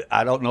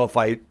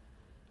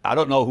I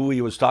don't know who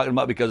he was talking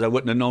about, because I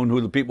wouldn't have known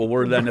who the people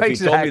were then if he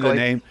told me the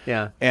name.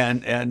 Yeah.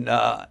 And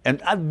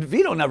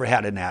Vito never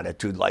had an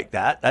attitude like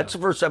that. That's the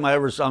first time I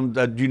ever saw him.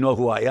 Do you know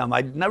who I am?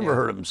 I'd never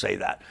heard him say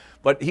that.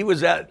 But he was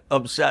that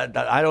upset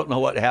that I don't know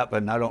what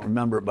happened. I don't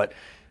remember. But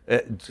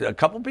a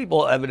couple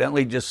people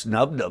evidently just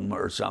snubbed him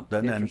or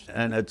something.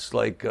 And it's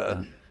like.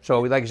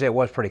 So, like you say, it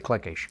was pretty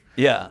cliquish.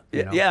 Yeah.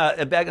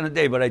 Yeah, back in the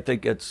day. But I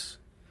think it's.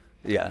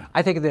 Yeah.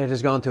 I think that it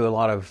has gone through a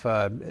lot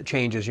of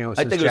changes, since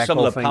I think it was some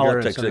of the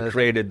politics that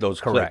created those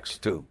cliques,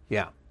 too.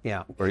 Yeah.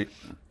 Right.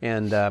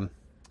 And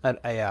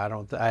I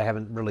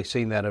haven't really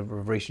seen that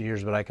of recent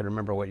years, but I can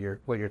remember what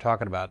you're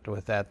talking about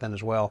with that then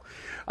as well.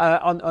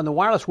 On the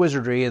wireless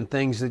wizardry and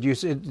things that you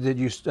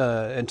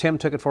and Tim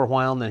took it for a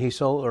while, and then he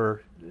sold,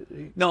 or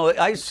no,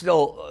 I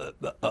still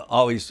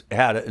always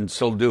had it and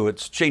still do.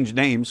 It's changed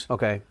names.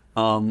 Okay.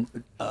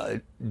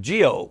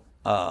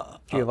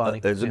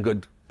 Giovanni is a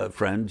good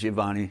friend,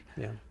 Giovanni.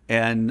 Yeah.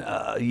 And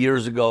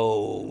years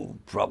ago,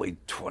 probably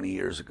 20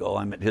 years ago,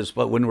 I'm at his,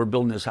 when we were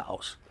building his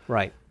house.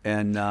 Right.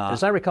 And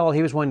as I recall,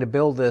 he was wanting to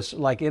build this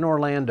like in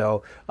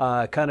Orlando,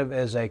 kind of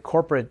as a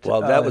corporate.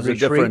 Well, that was retreat.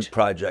 a different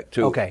project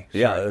too. Okay,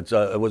 yeah,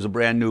 it was a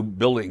brand new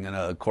building in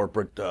a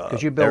corporate.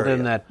 Because you built area.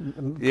 In that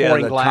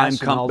the glass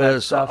time and all that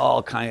compass, stuff.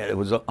 all kind of. It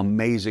was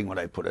amazing what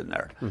I put in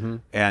there. Mm-hmm.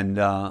 And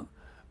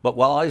but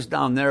while I was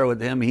down there with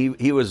him,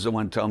 he was the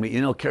one telling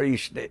me, Kerry, you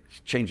should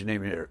change the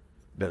name of your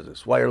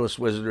business, Wireless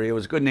Wizardry. It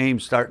was a good name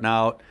starting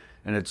out.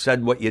 And it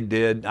said what you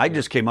did. I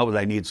just came up with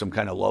I need some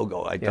kind of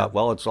logo. I thought,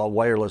 well, it's all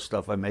wireless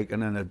stuff I'm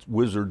making, and it's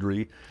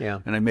wizardry. Yeah.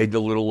 And I made the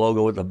little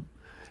logo with the.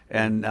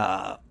 And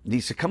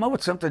he said, come up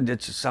with something that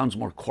just sounds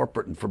more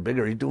corporate and for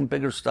bigger. Are you doing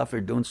bigger stuff? Are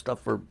you doing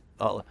stuff for.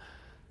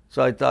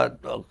 So I thought,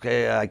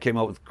 okay, I came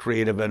up with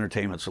Creative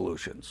Entertainment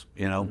Solutions,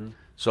 Mm-hmm.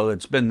 So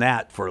it's been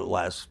that for the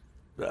last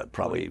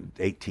probably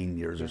 18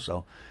 years or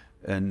so.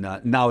 And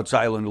now it's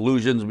Island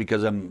Illusions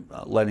because I'm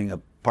letting a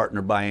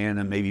partner buy in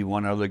and maybe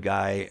one other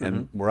guy,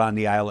 and we're on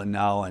the island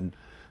now. And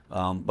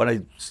but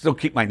I still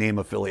keep my name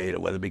affiliated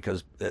with it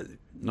because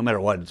no matter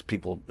what, it's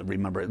people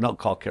remember it. They'll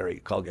call Kerry.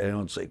 They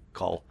don't say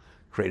call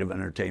Creative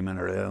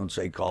Entertainment, or they don't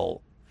say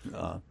call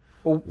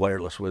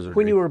Wireless Wizardry.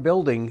 When you were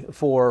building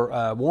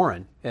for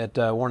Warren at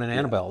Warren and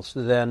Annabelle's,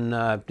 then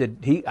did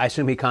he? I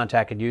assume he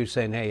contacted you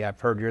saying, "Hey,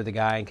 I've heard you're the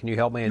guy, and can you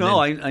help me?" And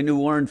I knew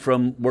Warren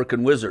from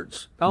working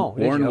Wizards. Oh,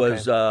 Warren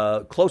was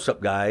a close-up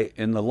guy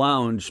in the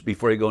lounge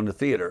before he go into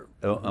theater.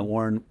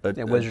 Warren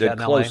did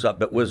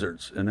close-up at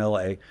Wizards in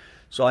L.A.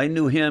 So I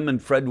knew him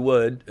and Fred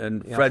Wood,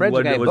 and Fred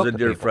Wood was a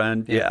dear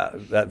friend. Yeah,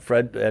 that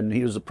Fred, and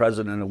he was the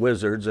president of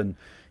Wizards, and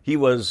he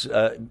was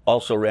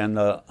also ran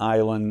the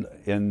island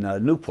in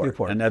Newport,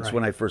 and that's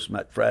when I first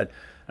met Fred.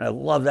 And I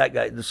love that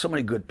guy. There's so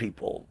many good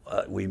people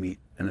we meet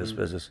in this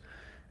business,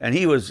 and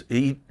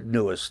he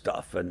knew his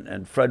stuff.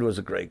 And Fred was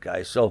a great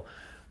guy. So,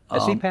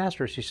 has he passed,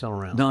 or is he still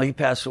around? No, he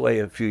passed away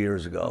a few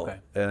years ago.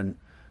 Okay.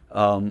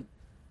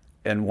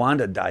 And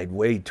Wanda died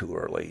way too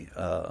early,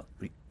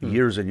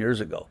 years and years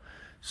ago.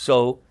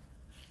 So.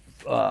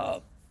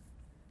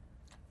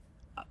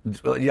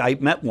 yeah, I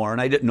met Warren.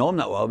 I didn't know him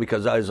that well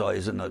because I was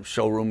always in the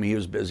showroom. He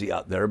was busy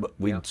out there, but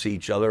we'd see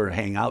each other and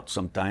hang out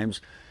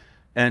sometimes.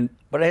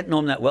 But I didn't know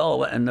him that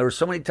well. And there were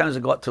so many times I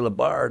go out to the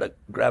bar to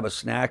grab a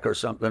snack or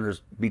something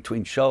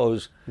between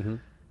shows,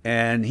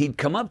 and he'd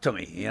come up to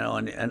me,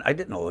 and I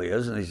didn't know who he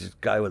is. And he's this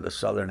guy with a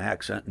southern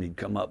accent, and he'd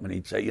come up and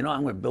he'd say, I'm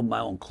going to build my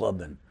own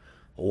club in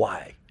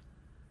Hawaii,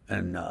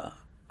 and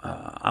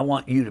I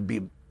want you to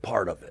be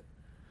part of it.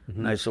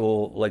 And I said,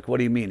 well, like, what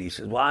do you mean? He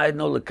says, well, I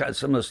know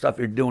some of the stuff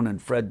you're doing,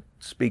 and Fred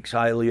speaks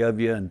highly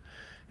of you,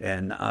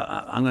 and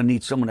I'm going to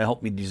need someone to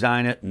help me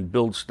design it and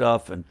build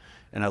stuff, and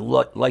I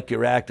like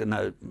your act,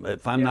 and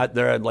if I'm not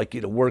there, I'd like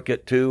you to work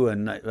it too.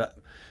 And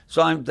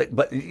so I'm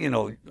but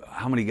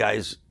how many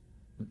guys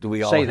do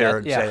we all hear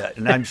and say that?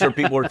 And I'm sure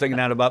people were thinking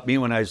that about me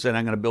when I said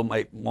I'm going to build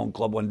my own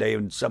club one day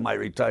and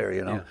semi-retire,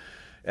 Yeah.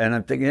 And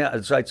I'm thinking,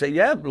 so I'd say,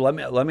 let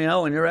me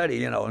know when you're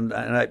ready, And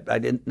I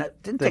didn't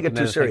take it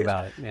too serious.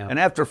 About it, yeah. And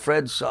after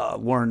Fred saw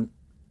Warren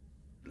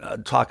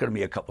talking to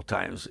me a couple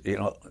times,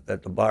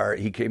 at the bar,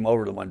 he came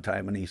over to one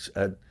time and he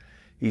said,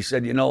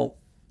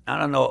 I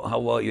don't know how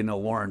well you know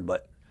Warren,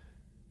 but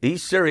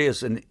he's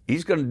serious and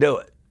he's going to do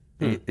it.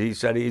 He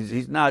said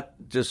he's not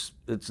just,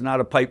 it's not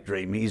a pipe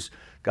dream. He's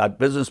got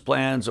business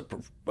plans, a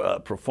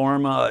pro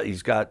forma.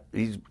 He's got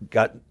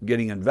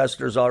getting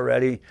investors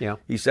already. Yeah.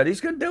 He said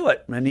he's going to do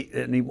it, and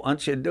he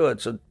wants you to do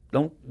it. So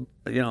don't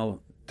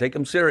take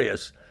him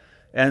serious.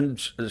 And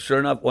sure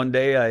enough, one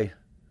day I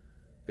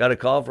got a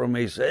call from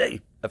him. He said, "Hey,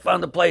 I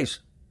found a place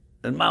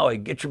in Maui.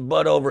 Get your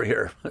butt over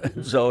here."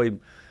 So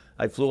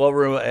I flew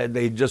over, and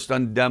they just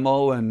done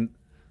demo, and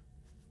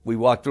we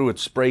walked through with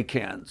spray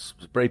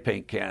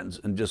paint cans,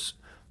 and just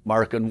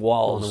marking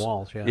walls. On the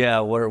walls, yeah. Yeah,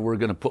 where we're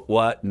going to put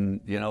what,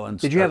 and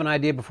Did you have an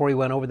idea before he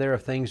went over there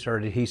of things, or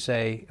did he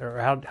say, or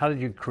how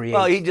did you create?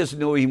 Well, he just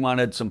knew he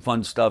wanted some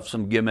fun stuff,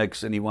 some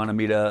gimmicks, and he wanted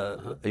me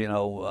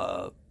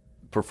to,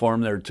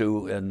 perform there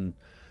too. And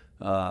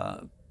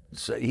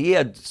so he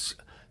had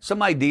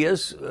some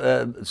ideas,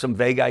 some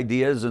vague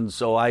ideas, and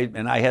so I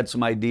had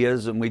some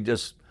ideas, and we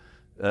just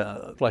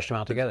fleshed them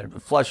out together.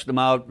 Fleshed them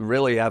out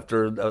really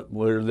after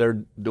we were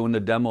there doing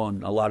the demo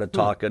and a lot of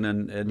talking,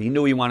 and he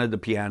knew he wanted the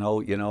piano,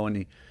 and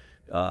he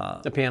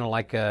the piano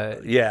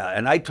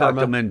and I talked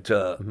him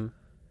into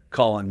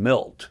calling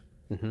Milt,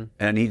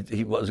 and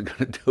he wasn't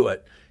going to do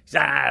it. He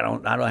said, I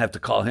don't have to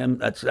call him.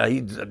 That's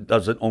he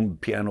doesn't own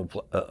piano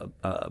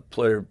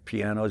player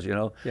pianos,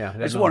 Yeah,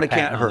 it's one that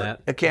can't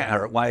hurt. It can't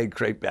hurt. Why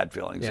create bad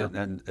feelings? Yeah.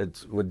 And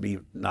it would be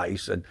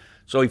nice, and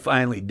so he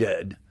finally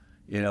did.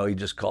 He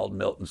just called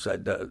Milt and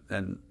said,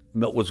 and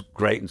Milt was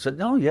great and said,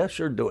 no, yeah,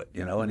 sure, do it,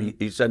 And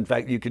he said, in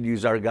fact, you could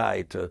use our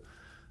guy to,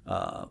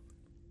 I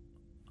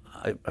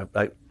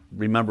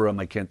remember him,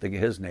 I can't think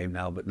of his name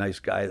now, but nice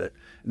guy and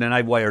then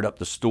I wired up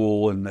the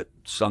stool and it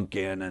sunk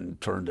in and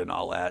turned and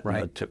all that,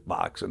 right. And the tip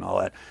box and all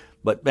that.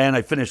 But man,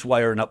 I finished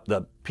wiring up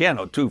the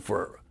piano too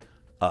for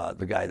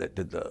the guy that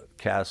did the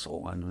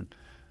castle one.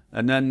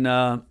 And then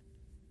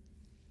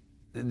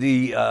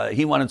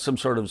he wanted some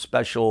sort of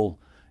special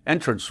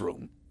entrance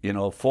room.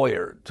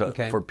 Foyer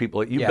for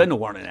people. You've been to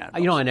Warren and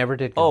Adams. I never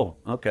did go.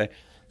 Oh, okay.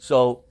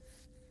 So,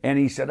 and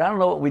he said, I don't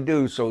know what we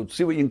do, so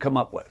see what you can come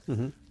up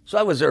with. So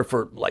I was there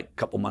for like a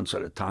couple months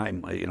at a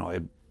time. I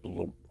had a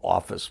little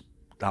office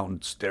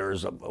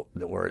downstairs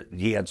where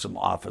he had some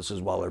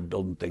offices while they're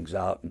building things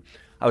out. And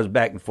I was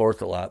back and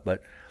forth a lot.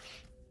 But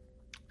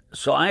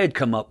so I had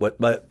come up with,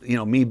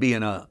 me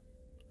being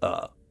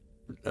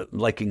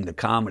liking the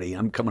comedy,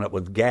 I'm coming up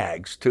with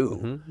gags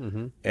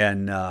too.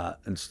 And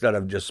instead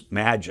of just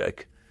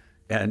magic.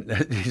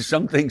 And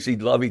some things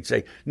he'd love, he'd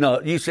say,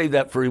 no, you save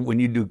that for when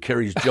you do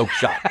Kerry's joke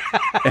shop.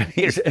 And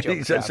he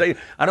said,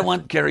 I don't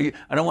want Kerry,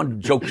 I don't want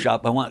joke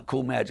shop, I want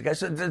cool magic. I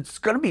said, it's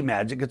going to be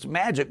magic,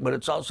 but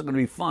it's also going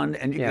to be fun.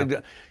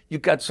 And you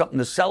got something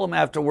to sell them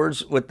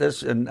afterwards with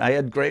this. And I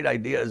had great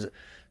ideas.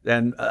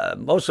 And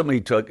most of them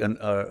he took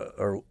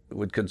or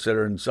would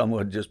consider, and some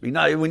would just be,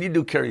 no, when you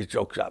do Kerry's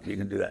joke shop, you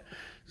can do that.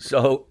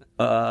 So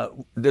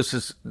this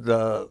is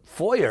the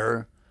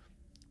foyer.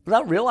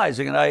 Without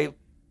realizing it,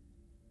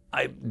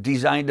 I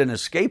designed an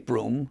escape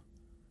room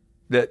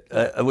that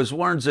it was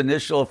Warren's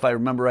initial, if I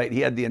remember right.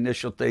 He had the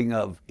initial thing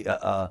of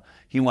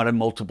he wanted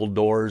multiple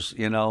doors,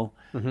 and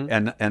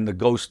the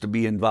ghost to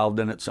be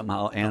involved in it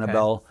somehow,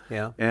 Annabelle. Okay.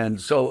 Yeah.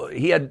 And so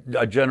he had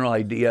a general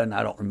idea, and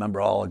I don't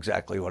remember all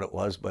exactly what it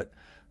was, but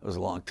it was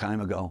a long time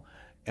ago.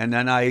 And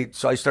then I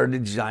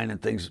started designing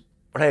things,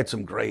 but I had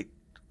some great,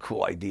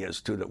 cool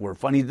ideas too that were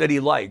funny that he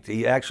liked.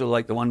 He actually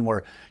liked the one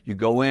where you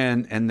go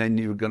in and then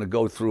you're going to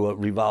go through a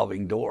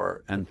revolving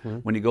door, and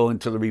when you go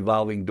into the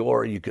revolving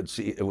door, you could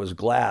see it was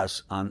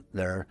glass on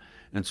there,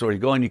 and so you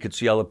go in, you could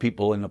see all the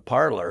people in the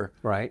parlor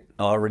right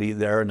already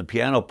there and the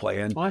piano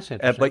playing. Oh, that's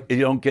interesting. But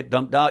you don't get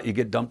dumped out; you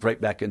get dumped right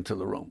back into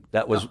the room.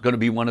 That was going to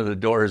be one of the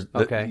doors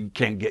that you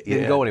can't get.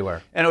 Didn't go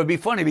anywhere. And it would be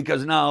funny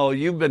because now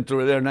you've been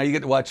through there. Now you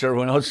get to watch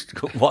everyone else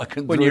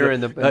walking when through you're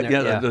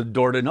the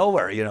door to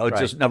nowhere.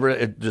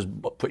 It just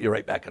put you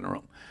right back in the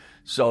room.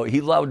 So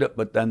he loved it,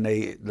 but then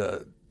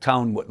the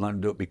town wouldn't let him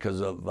do it because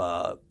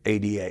of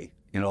ADA.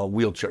 a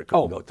wheelchair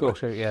couldn't go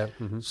through it. Yeah.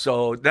 Mm-hmm.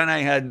 So then I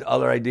had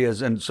other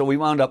ideas, and so we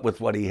wound up with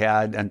what he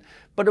had.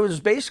 But it was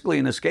basically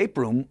an escape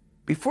room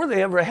before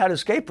they ever had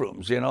escape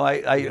rooms.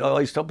 I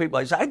always tell people,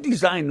 I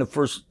designed the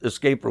first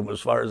escape room as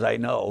far as I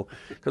know,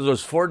 because it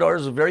was 4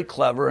 doors, very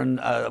clever, and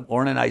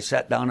Orrin and I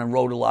sat down and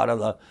wrote a lot of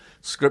the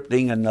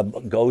scripting, and the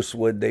ghosts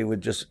they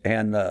would just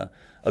hand a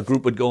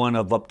group would go in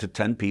of up to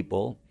 10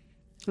 people,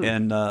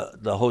 and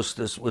the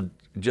hostess would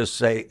just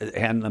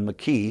hand them a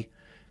key,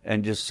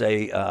 and just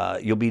say,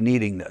 you'll be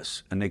needing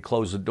this. And they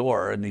close the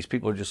door, and these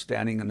people are just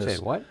standing in this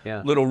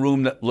little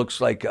room that looks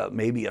like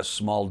maybe a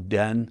small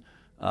den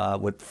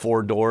with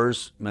 4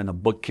 doors and a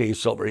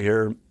bookcase over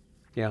here.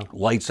 Yeah.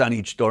 Lights on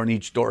each door, and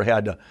each door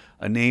had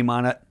a name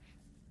on it,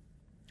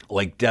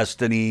 like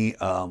Destiny,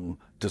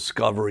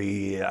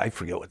 Discovery, I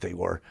forget what they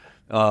were.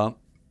 And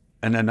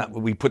then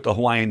we put the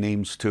Hawaiian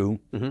names too.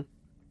 Mm-hmm.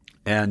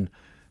 And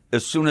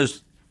as soon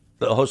as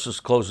the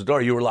hostess closed the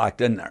door, you were locked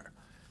in there.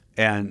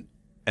 And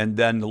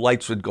then the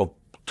lights would go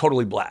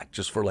totally black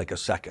just for like a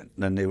second.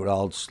 Then they would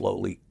all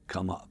slowly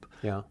come up.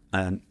 Yeah.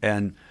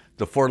 And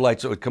the 4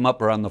 lights that would come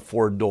up are on the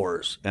 4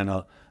 doors, and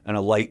a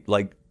light,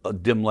 like a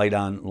dim light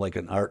on, like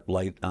an art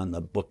light on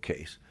the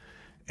bookcase.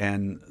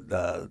 And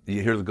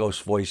you hear the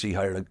ghost voice. He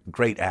hired a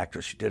great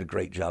actress. She did a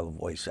great job of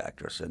voice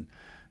actress. And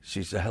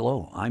she said,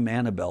 "Hello, I'm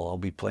Annabelle. I'll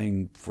be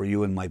playing for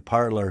you in my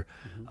parlor,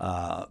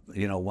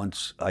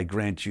 once I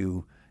grant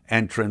you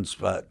entrance,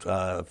 but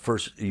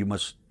first you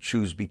must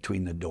choose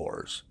between the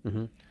doors."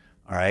 Mm-hmm.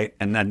 All right,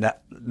 and then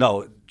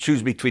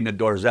choose between the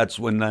doors. That's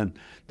when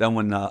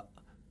when the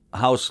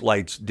house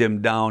lights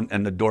dimmed down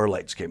and the door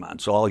lights came on,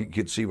 so all you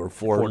could see were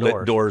 4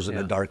 lit doors in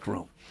the dark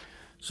room.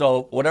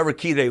 So whatever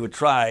key they would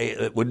try,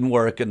 it wouldn't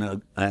work,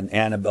 and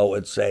Annabelle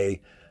would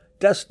say,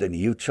 "Destiny,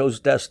 you chose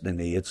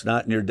destiny. It's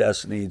not in your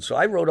destiny." So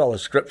I wrote all the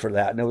script for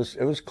that, and it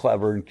was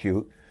clever and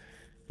cute.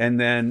 And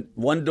then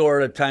 1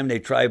 door at a time they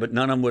tried, but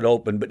none of them would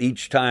open. But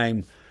each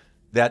time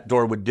that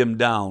door would dim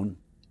down,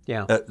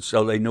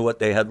 so they knew what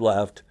they had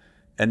left.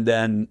 And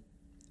then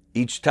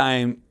each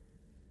time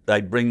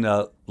I'd bring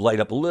the light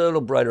up a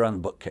little brighter on the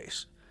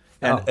bookcase.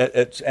 And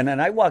and then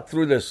I walked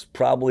through this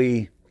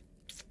probably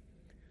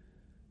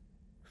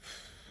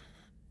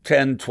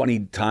 10,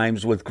 20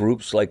 times with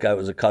groups, like I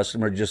was a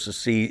customer, just to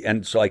see,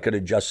 and so I could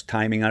adjust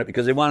timing on it,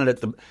 because they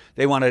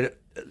wanted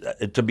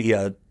it to be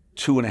a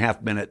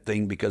 2.5 minute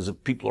thing, because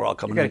if people are all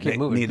coming in, they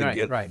need to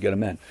get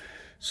them in.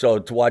 So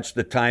to watch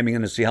the timing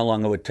and to see how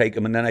long it would take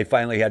them. And then I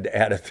finally had to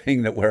add a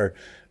thing that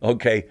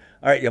okay,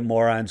 all right, you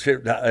morons,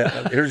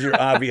 here's your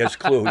obvious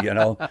clue,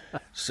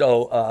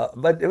 So,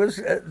 but it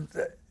was,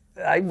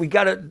 we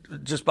got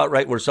it just about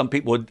right where some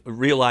people would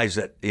realize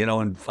it,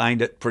 and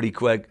find it pretty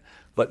quick.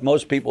 But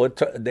most people,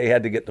 they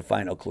had to get the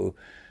final clue.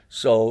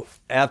 So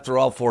after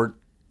all 4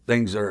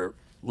 things are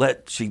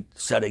lit, she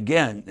said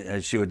again,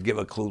 she would give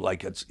a clue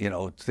like it's,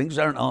 things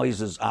aren't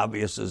always as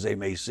obvious as they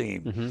may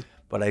seem. Mm-hmm.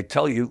 But I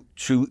tell you,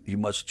 you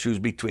must choose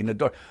between the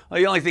door. Well,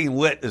 the only thing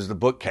lit is the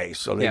bookcase,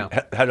 so they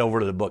head over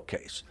to the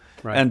bookcase.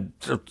 Right. And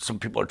some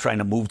people are trying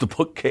to move the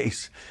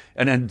bookcase.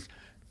 And then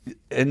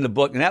in the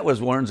book, and that was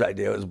Warren's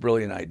idea, it was a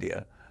brilliant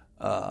idea.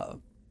 To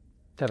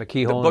have a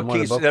keyhole in one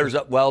of the books?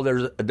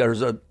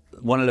 There's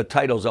one of the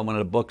titles on one of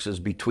the books is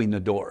Between the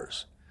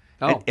Doors.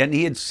 Oh. And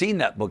he had seen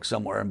that book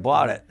somewhere and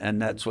bought it,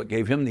 and that's what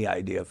gave him the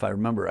idea, if I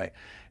remember right.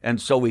 And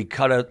so we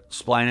cut a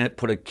spline in it,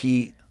 put a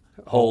key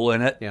hole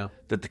in it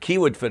that the key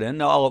would fit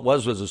in. All it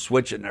was a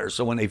switch in there.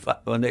 So when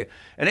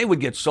they would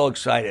get so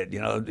excited,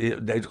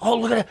 they'd, "Oh,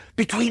 look at it,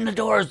 between the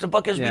doors, the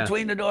book is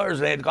between the doors."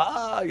 They'd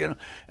go,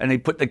 and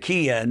they'd put the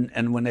key in,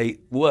 and when they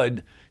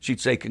would,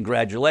 she'd say,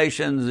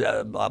 "Congratulations,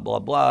 blah, blah,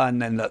 blah,"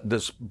 and then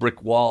this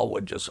brick wall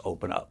would just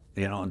open up,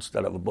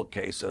 instead of a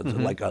bookcase. So it's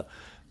like a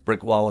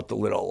brick wall with the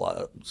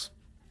little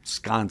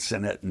sconce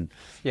in it, and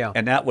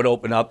that would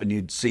open up, and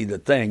you'd see the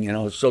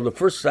thing, So the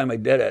first time I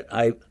did it,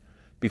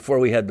 before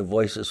we had the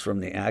voices from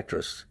the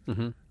actress,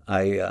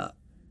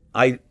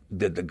 I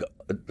did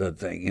the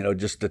thing,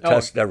 just to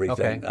test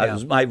everything. Okay, It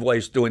was my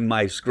voice doing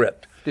my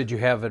script. Did you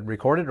have it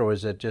recorded, or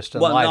was it just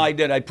live? No, I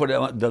did. I put it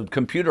on the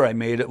computer I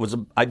made.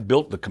 I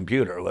built the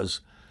computer.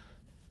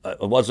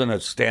 It wasn't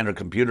a standard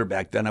computer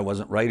back then. I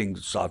wasn't writing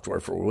software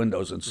for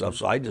Windows and stuff,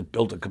 so I just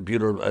built a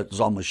computer. It was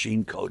all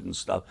machine code and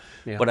stuff.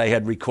 Yeah. But I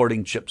had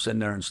recording chips in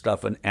there and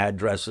stuff, and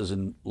addresses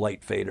and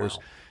light faders.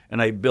 Wow.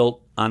 And I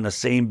built on the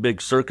same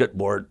big circuit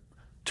board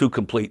 2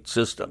 complete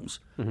systems.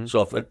 Mm-hmm.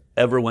 So if it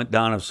ever went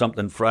down, if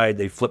something fried,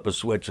 they flip a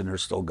switch and they're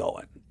still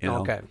going.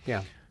 Okay,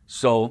 yeah.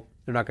 So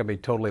they're not going to be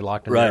totally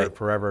locked in there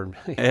forever.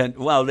 And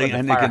they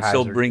can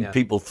still bring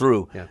people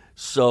through. Yeah.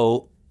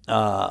 So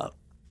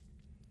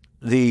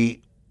it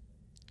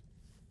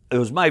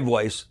was my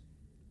voice.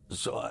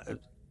 So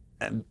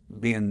and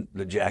being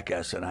the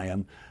jackass that I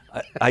am,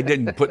 I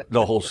didn't put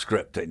the whole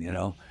script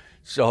in,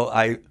 So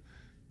I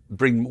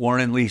bring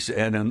Warren and Lisa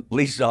in, and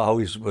Lisa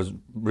always was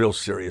real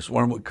serious.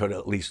 Warren could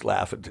at least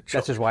laugh at the joke.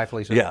 That's his wife,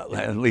 Lisa? Yeah,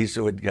 and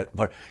Lisa would get,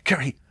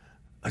 Kerry,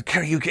 we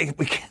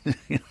can't,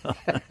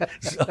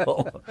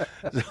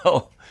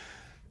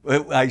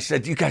 I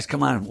said, you guys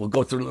come on, we'll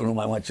go through the room.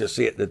 I want you to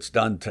see it. It's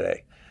done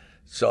today.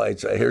 So I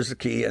say, here's the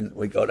key. And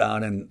we go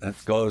down and it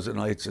goes and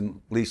lights.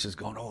 And Lisa's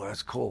going, oh,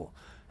 that's cool.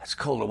 That's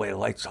cool the way the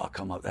lights all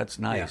come up. That's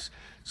nice. Yeah.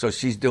 So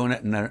she's doing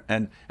it,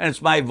 and it's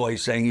my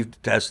voice saying, "You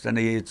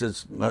destiny,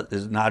 it's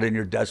not in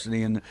your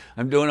destiny." And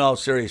I'm doing it all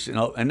serious,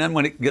 And then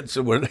when it gets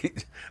to when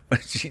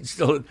she's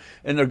still,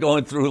 and they're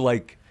going through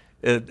like,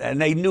 and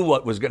they knew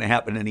what was going to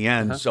happen in the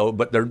end. So,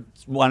 but they're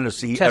wanting to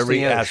see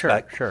every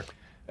aspect. Sure.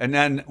 And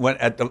then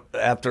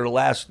after the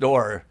last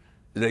door,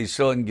 they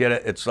still didn't get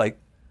it. It's like,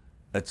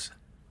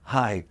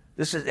 hi,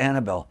 this is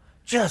Annabelle.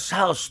 Just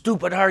how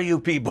stupid are you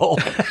people?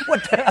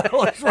 What the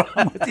hell is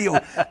wrong with you?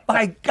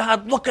 My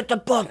God, look at the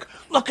book.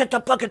 Look at the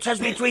book. It says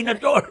between the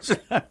doors.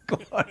 I'm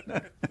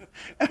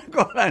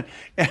going on.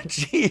 And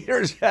she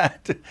hears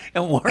that.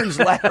 And Warren's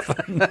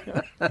laughing.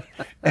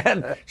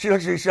 And she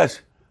looks at me and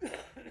says,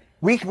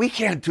 we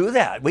can't do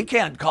that. We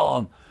can't call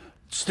him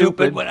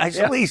stupid. When I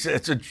said, Lisa,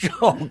 it's a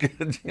joke.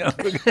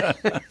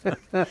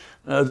 That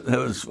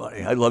was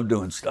funny. I love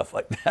doing stuff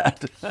like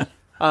that.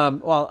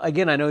 Well,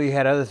 again, I know you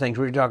had other things.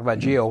 We were talking about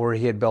Gio, where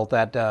he had built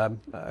that, a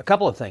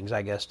couple of things,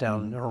 I guess,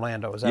 down in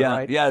Orlando. Is that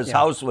right? Yeah, his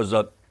house was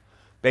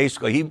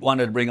basically, he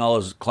wanted to bring all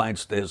his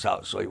clients to his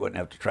house so he wouldn't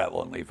have to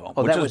travel and leave home,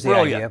 which was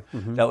brilliant. The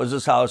idea. Mm-hmm. That was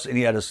his house, and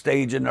he had a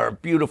stage in there, a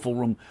beautiful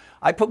room.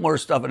 I put more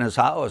stuff in his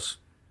house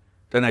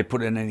than I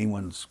put in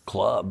anyone's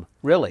club.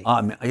 Really?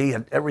 He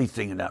had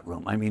everything in that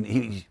room. I mean,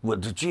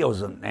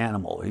 Gio's an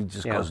animal. He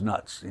just goes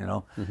nuts,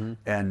 Mm-hmm.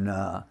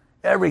 And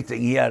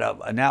everything. He had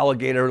an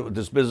alligator with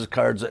his business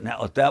cards.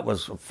 That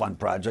was a fun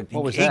project.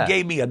 What was that? He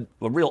gave me a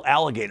real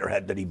alligator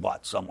head that he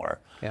bought somewhere.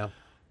 Yeah.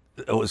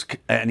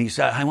 And he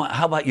said,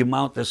 how about you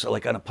mount this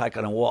like on a plaque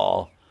on a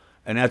wall,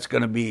 and that's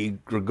going to be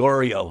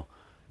Gregorio,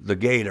 the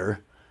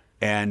gator,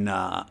 and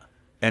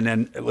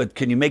then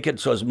can you make it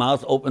so his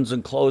mouth opens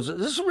and closes?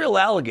 This is a real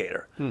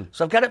alligator.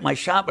 So I've got it in my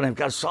shop, and I've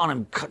got saw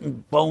him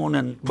cutting bone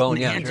and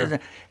sure.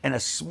 And a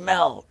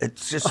smell. It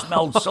just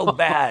smelled so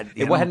bad.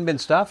 It hadn't been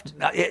stuffed?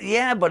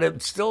 Yeah, but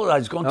it still, I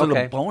was going through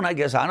the bone, I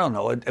guess. I don't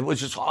know. It was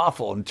just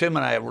awful. And Tim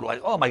and I were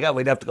like, oh, my God,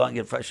 we'd have to go out and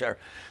get fresh air.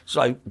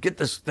 So I get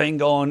this thing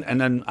going,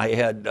 and then I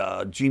had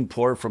Gene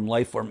Poor from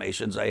Life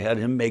Formations. I had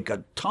him make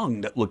a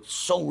tongue that looked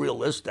so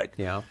realistic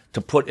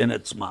to put in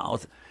its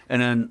mouth.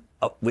 And then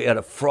we had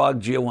a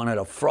frog. Gio wanted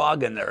a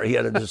frog in there. He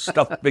had a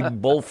stuffed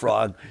big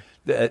bullfrog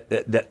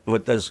that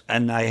with this,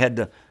 and I had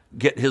to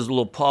get his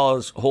little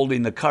paws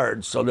holding the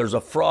cards. So there's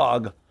a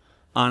frog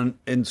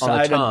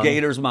inside a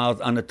gator's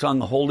mouth on the tongue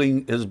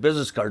holding his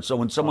business card. So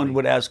when someone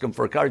would ask him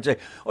for a card, he'd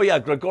say, "Oh yeah,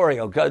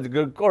 Gregorio,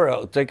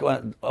 take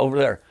one over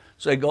there."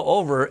 So they go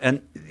over,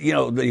 and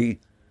the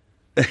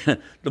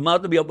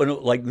mouth would be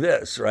open like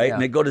this, right? Yeah.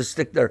 And they go to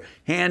stick their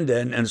hand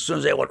in, and as soon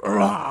as they went,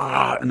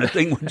 and the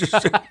thing would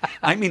just,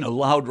 I mean, a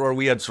loud roar.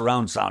 We had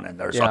surround sound in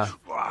there. So,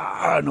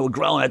 and it would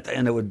growl at the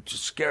end. It would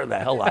just scare the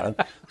hell out of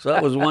them. So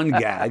that was one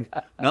gag.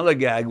 Another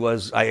gag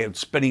was I had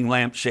spinning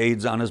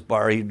lampshades on his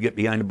bar. He'd get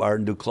behind the bar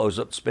and do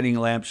close-up, spinning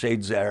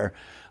lampshades there.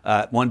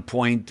 At one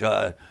point,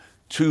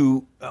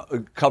 two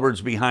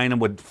cupboards behind him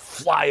would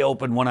fly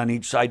open, one on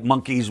each side.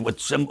 Monkeys with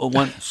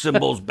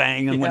cymbals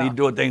banging when he'd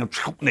do a thing, and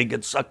they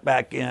get sucked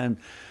back in.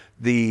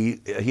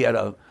 He had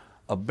a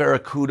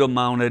barracuda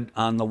mounted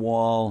on the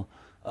wall,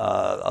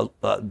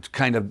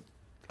 kind of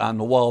on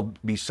the wall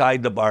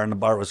beside the bar, and the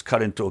bar was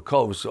cut into a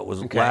cove, so it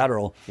was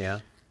lateral.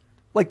 Yeah,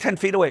 like 10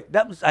 feet away.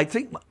 That was, I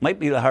think, might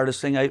be the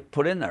hardest thing I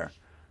put in there.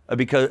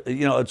 Because,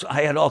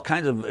 I had all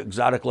kinds of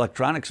exotic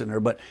electronics in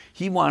there, but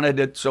he wanted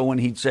it so when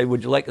he'd say,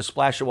 "Would you like a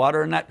splash of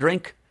water in that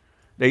drink?"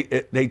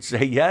 They'd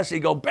say yes.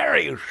 He'd go,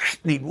 "Barry," and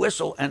he'd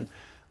whistle. And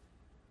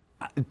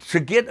to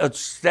get a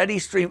steady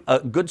stream, a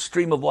good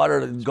stream of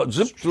water to go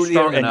zip through the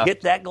air and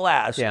hit that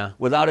glass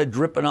without it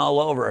dripping all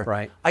over,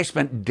 right. I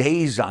spent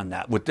days on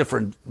that with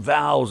different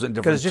valves and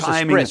different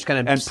timings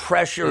and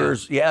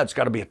pressures. Yeah, it's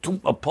got to be a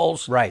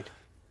pulse. Right.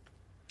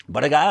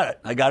 But I got it.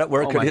 I got it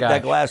where it could hit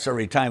that glass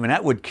every time, and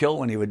that would kill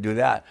when he would do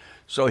that.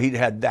 So he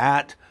had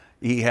that.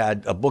 He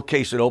had a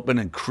bookcase that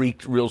opened and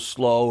creaked real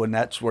slow, and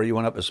that's where you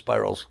went up a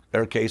spiral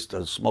staircase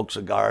to smoke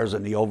cigars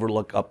and the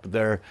overlook up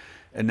there.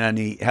 And then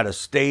he had a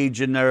stage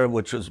in there,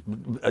 which was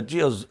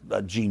Gio's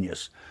a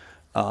genius.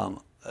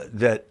 So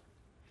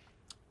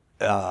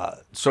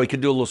he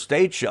could do a little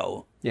stage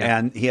show,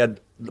 and he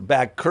had the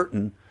back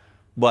curtain,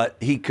 but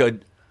he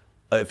could,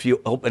 if you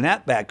open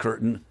that back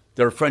curtain,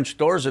 there are French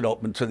doors that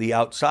open to the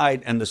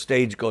outside, and the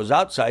stage goes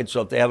outside.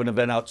 So if they have an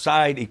event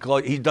outside,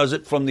 he does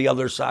it from the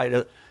other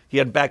side. He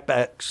had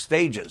back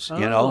stages,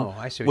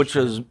 I see which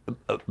was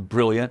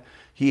brilliant.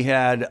 He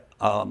had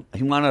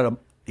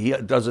he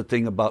does a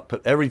thing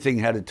about everything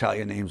had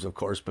Italian names, of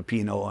course,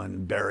 Peppino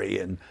and Barry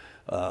and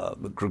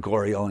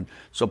Gregorio, and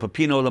so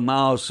Peppino the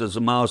mouse is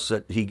a mouse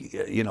that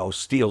he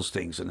steals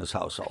things in his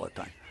house all the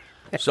time.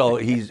 So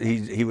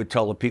he would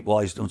tell the people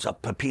while he's doing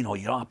stuff, Peppino,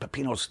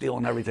 Peppino's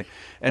stealing everything.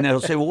 And they'll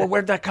say, well,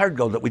 where'd that card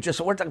go that we just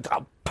saw?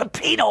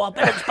 Peppino, I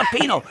bet it's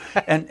Peppino.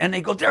 and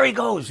they go, there he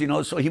goes,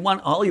 So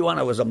all he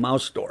wanted was a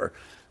mouse store.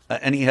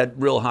 and he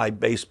had real high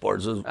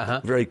baseboards. It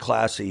was very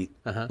classy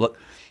look.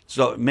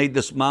 So it made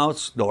this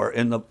mouse door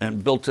and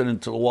built it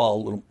into the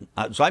wall.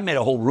 So I made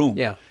a whole room.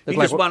 Yeah. He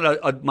just wanted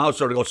a mouse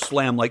door to go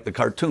slam like the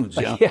cartoons.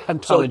 Yeah,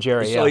 Tom and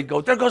Jerry. So he'd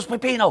go, there goes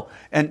Peppino.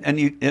 And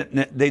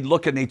they'd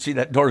look and they'd see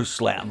that door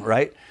slam,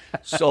 right?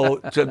 So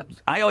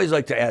I always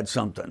like to add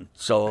something.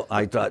 So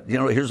I thought,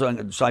 here's what I'm going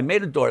to do. So I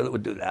made a door that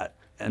would do that.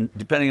 And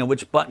depending on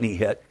which button he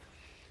hit.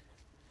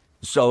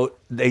 So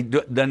then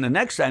the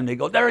next time they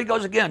go, there he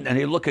goes again. And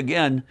they look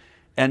again.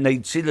 And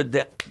they see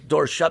the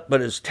door shut,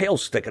 but his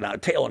tail's sticking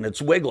out, and it's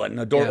wiggling.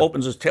 The door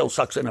opens, his tail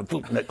sucks in, and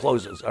it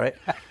closes, all right?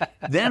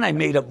 Then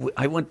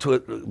I went to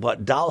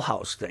about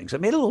dollhouse things. I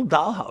made a little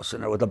dollhouse in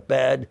there with a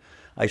bed.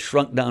 I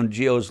shrunk down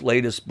Gio's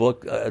latest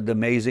book, The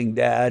Amazing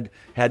Dad,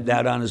 had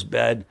that on his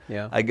bed.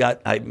 Yeah.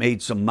 I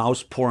made some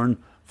mouse porn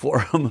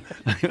for him.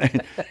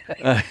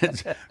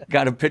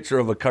 Got a picture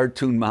of a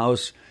cartoon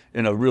mouse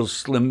in a real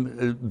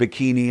slim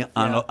bikini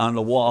on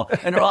the wall.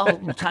 And they're all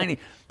tiny.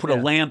 Put a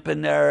lamp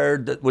in there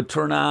that would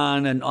turn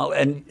on and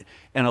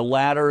a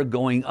ladder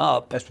going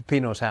up. That's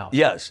Peppino's house.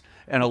 Yes,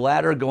 and a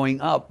ladder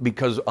going up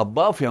because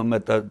above him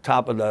at the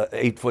top of the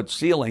 8-foot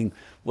ceiling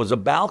was a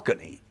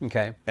balcony.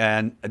 Okay.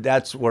 And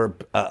that's where,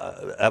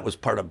 that was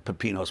part of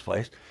Peppino's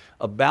place,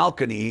 a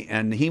balcony,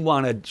 and he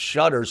wanted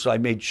shutters, so I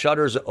made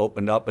shutters that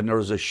opened up, and there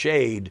was a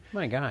shade.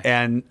 My gosh.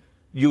 And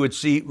you would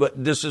see,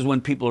 this is when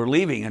people are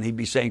leaving, and he'd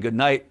be saying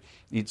goodnight.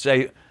 He'd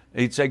say,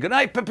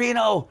 goodnight,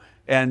 Peppino.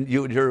 And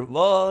you would hear, and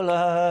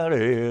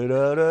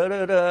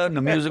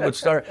the music would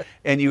start,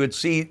 and you would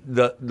see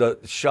the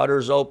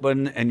shutters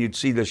open, and you'd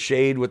see the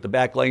shade with the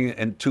backlighting,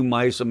 and two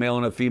mice, a male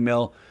and a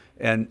female,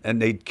 and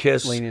they'd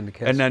kiss, lean in to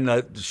kiss, and then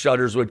the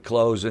shutters would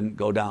close and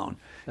go down.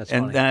 That's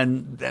and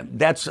funny. then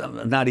that's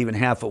not even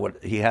half of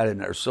what he had in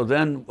there. So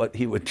then what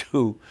he would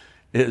do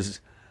is,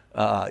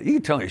 you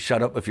can tell me to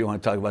shut up if you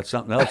want to talk about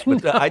something else,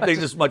 but I think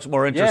this is much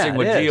more interesting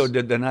what Gio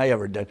did than I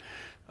ever did,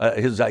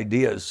 his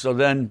ideas. So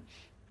then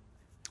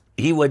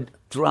he would,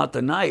 throughout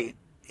the night,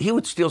 he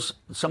would steal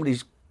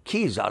somebody's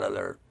keys out of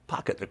their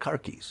pocket, their car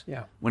keys,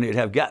 when he'd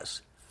have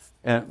guests.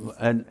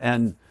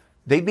 And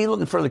they'd be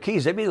looking for the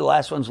keys. They'd be the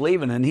last ones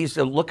leaving, and he's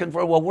still looking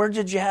for, well, where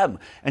did you have them?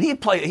 And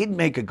he'd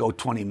make it go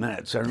 20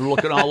 minutes. And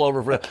looking all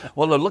over for,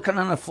 well, they're looking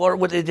on the floor.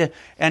 What they did.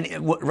 And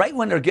right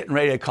when they're getting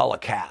ready to call a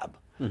cab,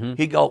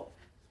 he'd go,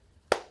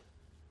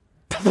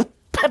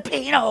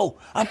 Peppino!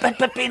 I bet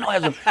Peppino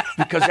has them.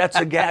 Because that's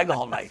a gag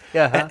all night.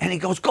 And he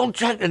goes, go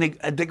check. And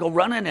they go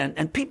running in.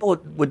 And people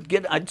would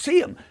get, I'd see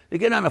them. They'd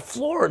get on the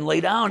floor and lay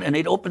down, and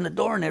they'd open the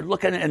door, and they'd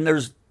look at it, and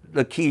there's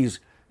the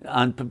keys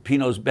on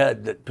Peppino's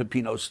bed that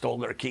Peppino stole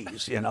their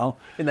keys, In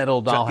that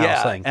old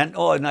dollhouse thing. And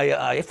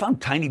I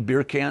found tiny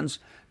beer cans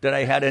that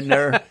I had in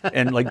there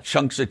and like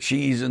chunks of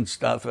cheese and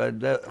stuff.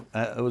 It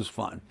was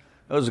fun.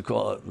 It was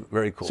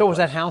very cool. So was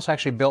that house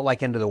actually built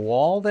like into the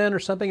wall then or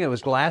something? It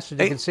was glass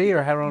that you could see,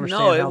 or how do I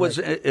understand? No, it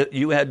was.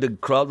 You had to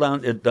crawl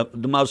down.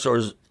 The mouse door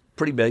was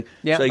pretty big,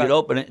 so you could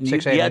open it. And you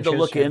had to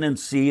look in and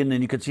see, and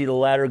then you could see the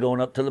ladder going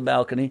up to the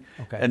balcony.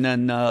 Okay. And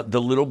then the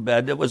little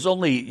bed. It was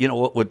only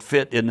what would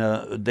fit in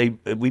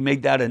we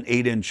made that an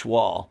 8-inch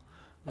wall,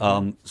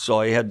 so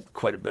I had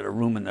quite a bit of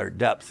room in their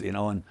depth,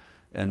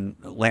 and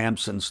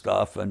lamps and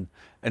stuff, and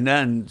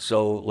then,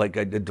 so like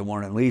I did to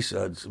Warren and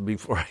Lisa,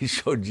 before I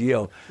showed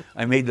Gio,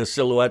 I made the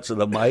silhouettes of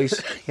the mice.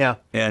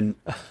 And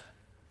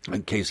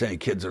in case any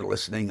kids are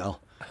listening, I'll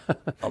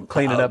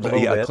clean it up a little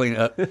bit. Yeah, clean it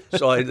up.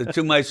 So the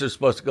two mice are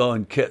supposed to go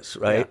and kiss,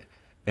 right?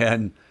 Yeah.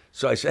 And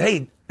so I said,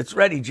 hey, it's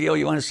ready, Gio.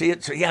 You want to see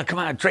it? So, yeah, come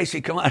on,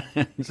 Tracy, come on.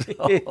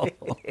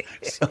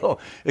 So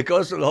it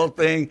goes through the whole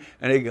thing,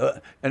 and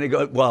they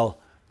go, well,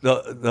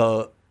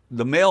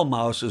 the male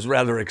mouse is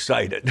rather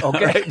excited.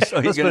 Okay. Right? So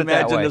you can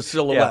imagine the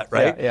silhouette,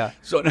 right? Yeah.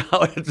 So now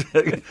it's,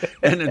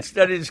 and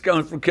instead of just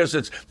going for kiss,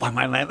 it's by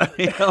my land.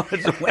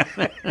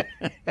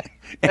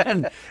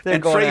 And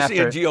Tracy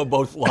and Gio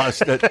both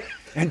lost it.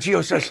 And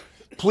Gio says,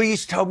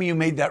 please tell me you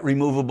made that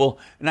removable.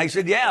 And I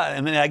said, yeah,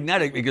 I mean,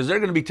 magnetic, because there are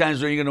going to be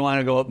times where you're going to want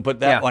to go up and put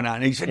that one on.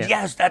 And he said,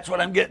 yes, that's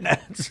what I'm getting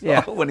at.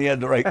 So when he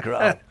had the right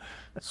crowd.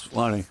 It's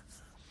funny.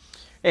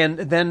 And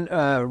then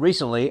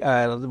recently,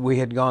 we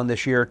had gone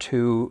this year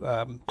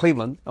to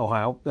Cleveland,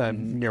 Ohio,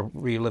 near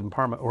where you live in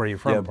Parma, or you're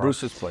from. Yeah,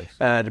 Bruce's place.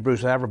 To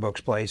Bruce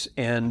Averbook's place.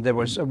 And there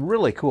was a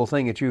really cool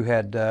thing that you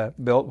had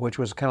built, which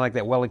was kind of like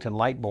that Wellington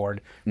light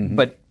board,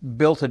 but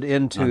built it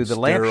into the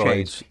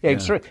lampshades. Yeah.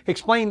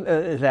 Explain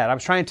that. I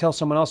was trying to tell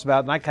someone else about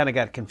it, and I kind of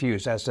got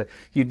confused as to,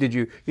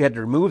 you had to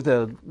remove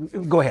the,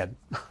 go ahead.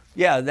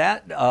 Yeah,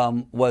 that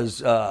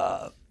was,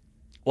 well,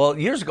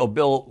 years ago,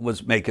 Bill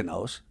was making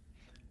those.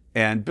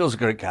 And Bill's a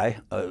great guy.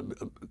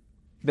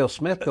 Bill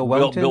Smith, Bill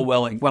Wellington? Bill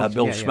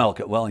Schmelk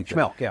at Wellington.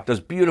 Schmelk, yeah. Does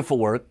beautiful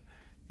work.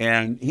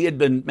 And he had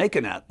been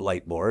making that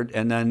light board.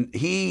 And then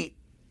he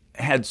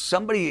had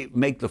somebody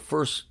make the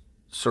first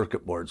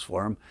circuit boards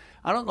for him.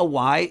 I don't know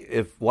why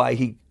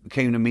he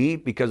came to me,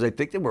 because I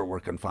think they were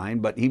working fine,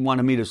 but he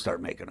wanted me to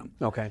start making them.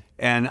 Okay.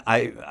 And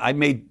I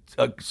made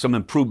some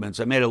improvements.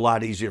 I made it a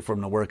lot easier for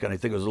him to work, and I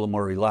think it was a little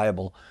more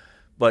reliable.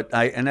 But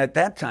at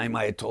that time,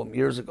 I had told him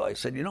years ago, I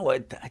said, you know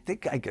what, I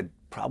think I could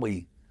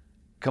probably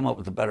come up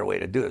with a better way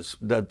to do this.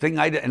 The thing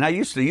I did, and I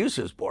used to use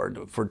this board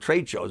for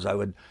trade shows. I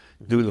would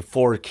do the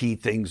 4 key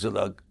things of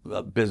the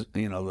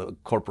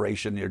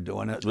corporation you're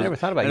doing. I never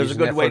thought about using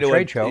that for a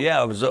trade show.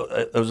 Yeah, it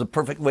was a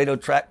perfect way to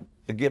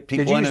get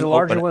people in. Did you use the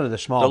larger one or the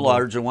small one? The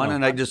larger one,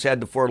 and I just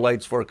had the 4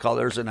 lights, 4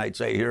 colors, and I'd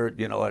say here, and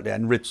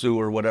Ritsu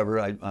or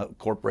whatever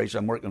corporation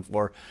I'm working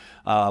for,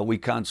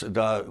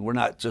 we're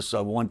not just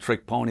a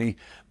one-trick pony,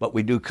 but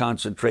we do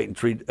concentrate and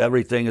treat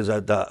everything as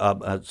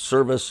a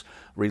service,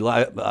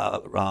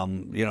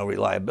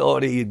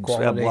 reliability, quality,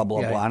 blah, blah,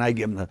 blah. And I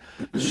give them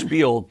the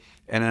spiel,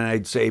 and then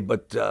I'd say,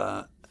 but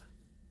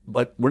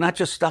we're not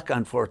just stuck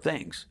on 4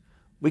 things.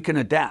 We can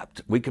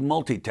adapt. We can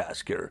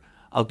multitask here.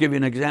 I'll give you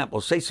an example.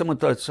 Say someone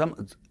thought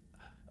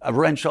a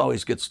wrench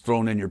always gets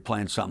thrown in your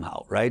plant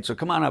somehow, right? So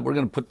come on up, we're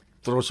going to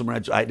throw some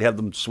wrench. I'd have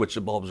them switch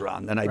the bulbs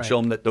around. Then I'd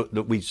show them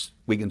that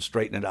we can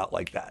straighten it out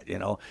like that,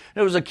 It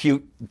was a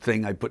cute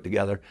thing I put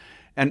together.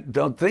 And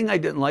the thing I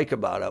didn't like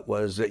about it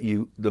was that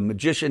the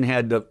magician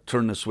had to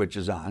turn the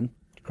switches on.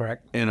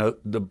 Correct. In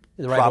the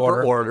right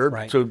proper order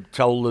right. to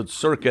tell the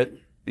circuit,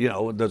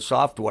 the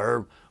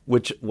software,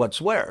 what's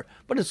where.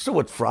 But it still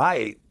would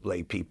fry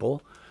lay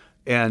people.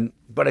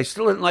 But I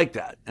still didn't like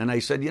that. And I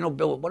said,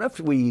 Bill, what if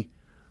we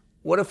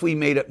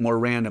made it more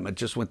random? It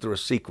just went through a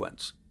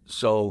sequence.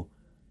 So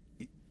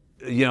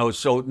no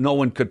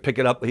one could pick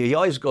it up. He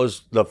always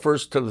goes the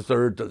first to the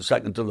third, to the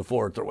second to the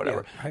fourth, or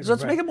whatever. Yeah, right, so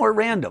let's make it more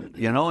random,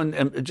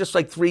 and just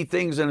like 3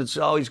 things, and it's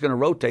always going to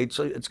rotate,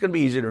 so it's going to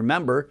be easy to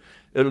remember.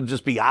 It'll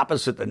just be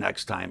opposite the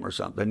next time or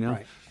something,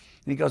 Right.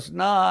 And he goes,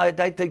 no, I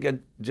think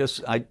it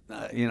just,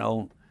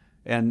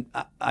 and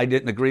I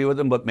didn't agree with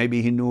him, but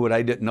maybe he knew what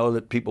I didn't know,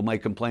 that people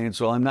might complain,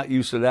 so I'm not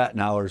used to that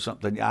now or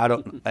something.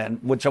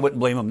 Which I wouldn't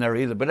blame him there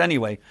either. But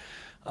anyway,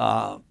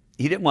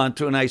 he didn't want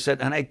to, and I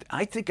said, and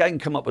I think I can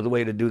come up with a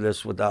way to do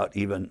this without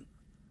even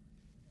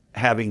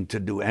having to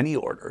do any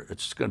order.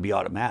 It's just going to be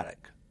automatic.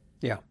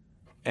 Yeah.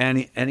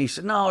 And he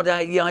said, no,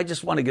 I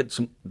just want to get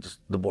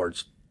the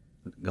boards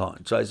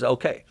going. So I said,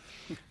 okay.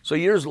 So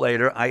years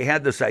later, I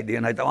had this idea,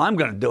 and I thought, I'm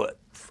going to do it,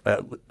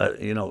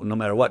 no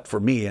matter what, for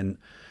me. And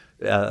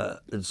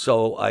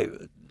so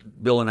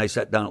Bill and I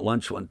sat down at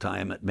lunch one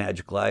time at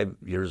Magic Live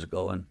years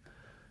ago,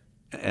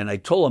 and I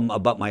told him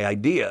about my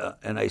idea,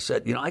 and I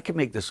said, I can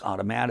make this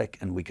automatic,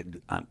 and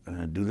I'm going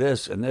to do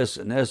this and this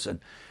and this, and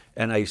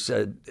I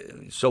said,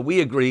 so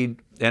we agreed,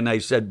 and I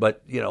said,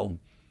 but I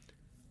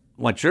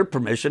want your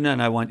permission,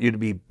 and I want you to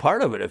be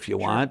part of it if you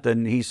want.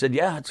 And he said,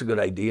 yeah, that's a good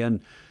idea.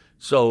 And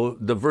so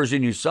the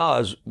version you saw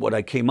is what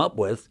I came up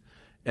with,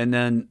 and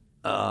then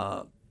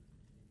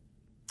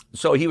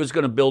so he was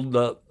going to build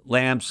the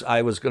lamps,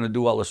 I was going to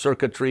do all the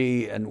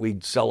circuitry, and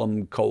we'd sell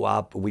them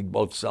co-op, we'd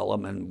both sell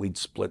them, and we'd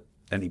split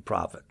any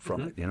profit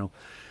from it,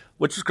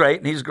 which is great,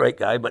 and he's a great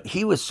guy, but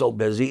he was so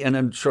busy. And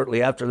then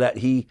shortly after that,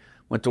 he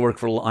went to work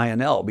for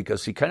Lionel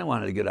because he kind of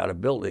wanted to get out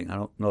of building. I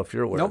don't know if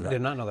you're aware of that. Nope,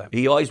 did not know that.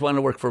 He always wanted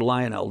to work for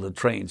Lionel, the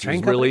trains. Train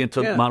He's really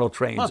company? into model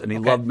trains, and he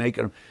loved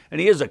making them. And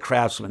he is a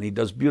craftsman. He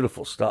does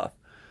beautiful stuff.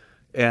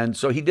 And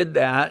so he did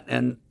that,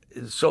 and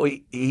so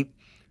he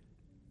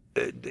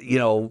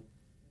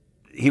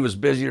was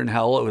busier than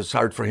hell. It was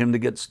hard for him to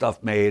get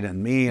stuff made,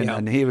 and me, and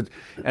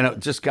and it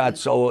just got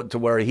so to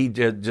where he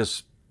did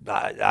just.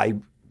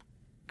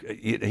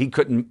 He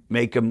couldn't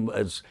make them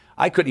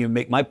I couldn't even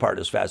make my part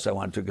as fast as I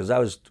wanted to because I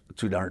was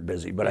too darn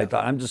busy. But I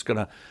thought, I'm just going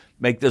to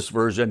make this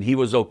version. He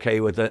was okay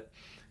with it.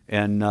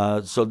 And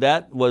so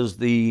that was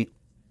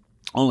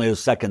only the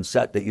second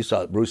set that you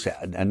saw that Bruce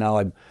had. And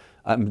now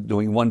I'm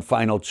doing one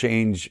final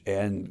change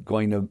and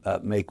going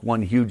to make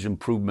one huge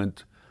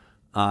improvement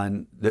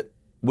on that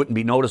wouldn't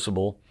be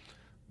noticeable.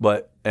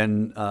 But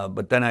then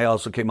I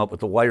also came up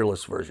with a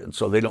wireless version,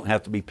 so they don't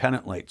have to be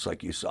pennant lights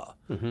like you saw.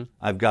 Mm-hmm.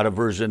 I've got a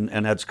version,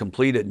 and that's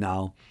completed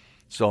now.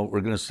 So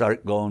we're going to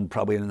start going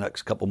probably in the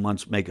next couple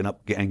months, making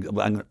up.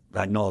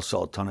 I know I'll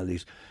sell a ton of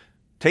these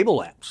table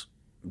lamps.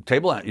 You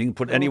can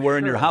put anywhere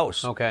in your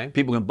house. Okay.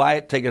 People can buy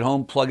it, take it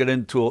home, plug it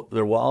into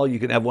their wall. You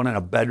can have one in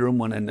a bedroom,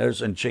 one in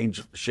theirs, and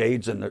change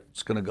shades, and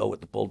it's going to go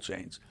with the pull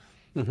chains.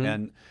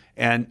 Mm-hmm.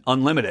 And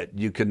unlimited.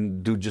 You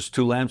can do just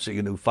 2 lamps. You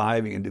can do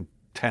 5. You can do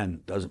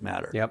 10, doesn't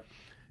matter. Yep.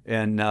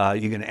 And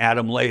you can add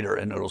them later,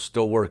 and it'll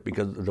still work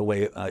because of the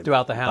way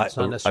throughout the house,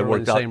 not necessarily I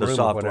worked the out same the room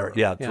software. or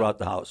whatever. Throughout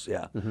the house.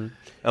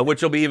 Mm-hmm.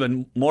 Which will be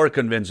even more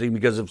convincing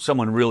because if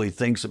someone really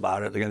thinks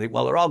about it, they're going to think,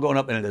 well, they're all going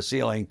up into the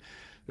ceiling.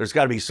 There's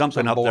got to be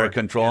something up there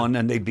controlling,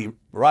 and they'd be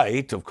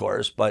right, of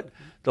course, but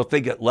they'll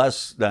think it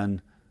less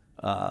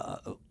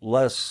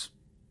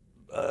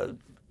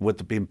with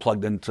it being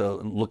plugged into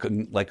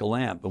looking like a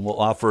lamp. And we'll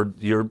offer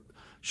your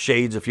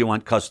shades if you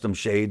want custom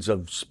shades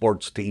of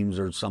sports teams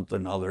or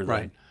something other than.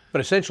 Right. But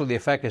essentially, the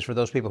effect is for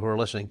those people who are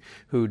listening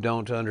who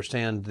don't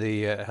understand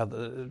how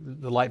the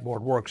light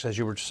board works, as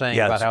you were saying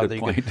about how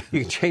you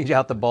can change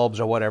out the bulbs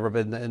or whatever,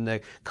 but and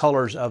the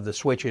colors of the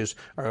switches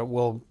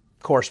will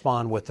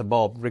correspond with the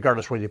bulb,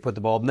 regardless where you put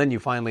the bulb. And then you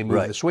finally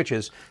move the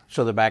switches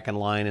so they're back in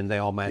line and they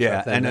all match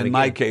up. Yeah, and in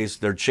my case,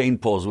 they're chain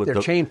pulls with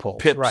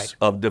pips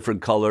of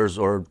different colors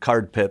or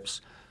card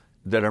pips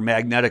that are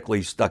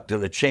magnetically stuck to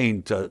the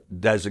chain to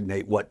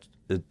designate what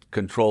it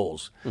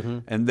controls.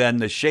 And then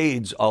the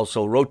shades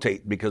also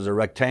rotate because they're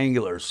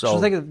rectangular. So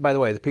think of, by the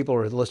way, the people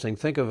who are listening,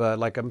 think of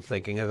like I'm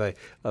thinking of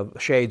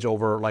shades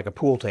over like a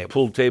pool table.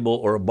 Pool table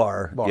or a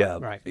bar. Yeah,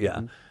 right.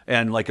 Yeah.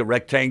 And like a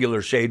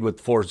rectangular shade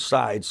with 4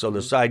 sides. So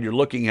the side you're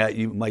looking at,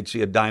 you might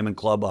see a diamond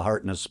club, a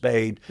heart, and a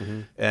spade.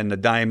 And the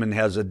diamond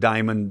has a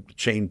diamond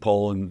chain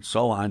pull and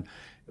so on.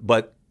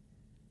 But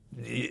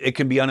it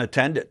can be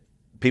unattended.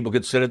 People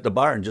could sit at the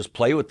bar and just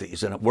play with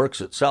these, and it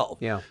works itself.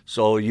 Yeah.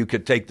 So you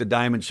could take the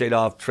diamond shade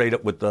off, trade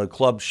it with the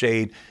club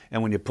shade,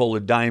 and when you pull the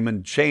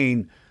diamond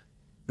chain,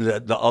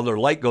 the other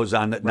light goes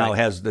on that now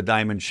has the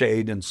diamond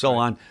shade and so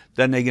on.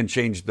 Then they can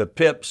change the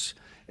pips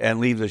and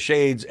leave the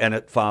shades, and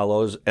it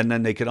follows. And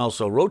then they can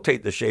also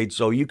rotate the shades,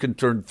 so you can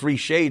turn 3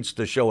 shades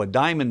to show a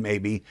diamond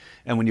maybe,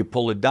 and when you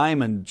pull a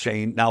diamond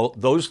chain, now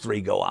those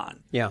 3 go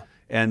on. Yeah.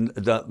 And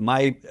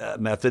my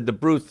method, the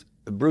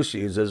Bruce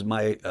uses,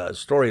 my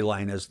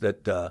storyline is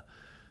that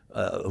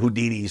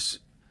Houdini's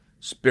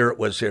spirit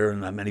was here,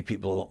 and many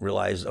people don't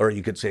realize, or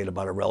you could say it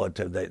about a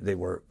relative, they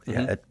were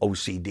at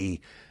OCD,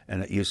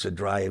 and it used to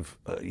drive,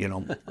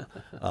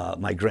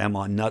 my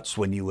grandma nuts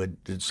when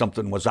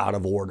something was out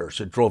of order.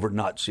 So it drove her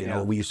nuts,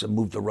 We used to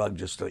move the rug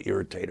just to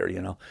irritate her,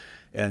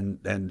 And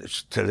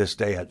to this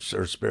day, it's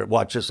her spirit.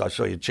 Watch this, I'll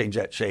show you. Change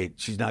that shade.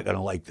 She's not going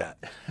to like that.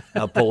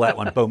 I'll pull that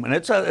one, boom. And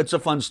it's a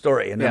fun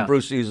story. And then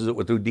Bruce uses it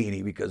with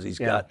Houdini because he's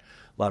got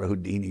a lot of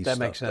Houdini stuff.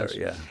 That makes sense.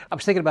 There, I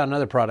was thinking about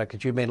another product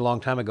that you made a long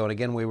time ago. And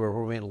again, we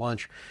were at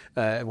lunch,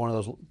 at one of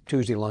those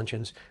Tuesday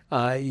luncheons.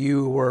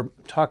 You were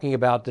talking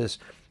about this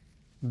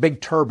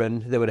big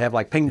turban that would have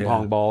like ping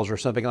pong balls or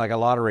something, like a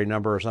lottery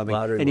number or something.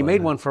 And you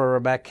made one for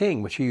Mac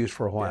King, which you used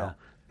for a while.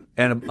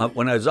 And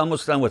when I was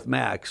almost done with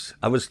Max,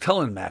 I was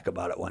telling Mac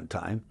about it one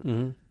time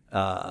when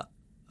I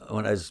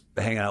was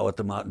hanging out with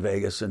him out in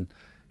Vegas, and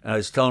I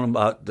was telling him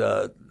about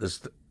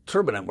this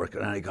turban I'm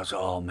working on. He goes,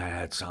 "Oh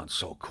man, it sounds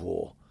so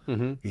cool."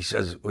 He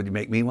says, "Would you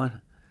make me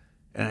one?"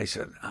 And I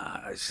said,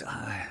 I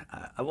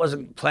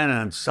wasn't planning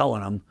on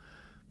selling them,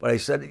 but I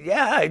said,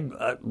 "Yeah,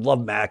 I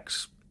love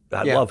Max.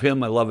 I love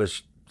him. I love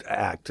his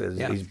act.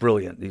 He's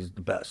brilliant. He's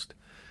the best."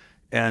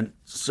 And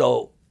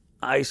so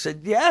I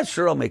said, "Yeah,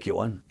 sure, I'll make you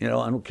one. I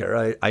don't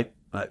care. I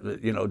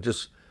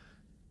just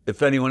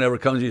if anyone ever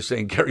comes to you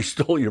saying Kerry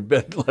stole your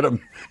bit, let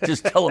them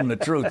just tell them the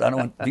truth. I don't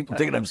want people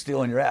thinking I'm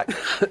stealing your act."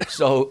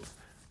 So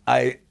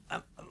I'm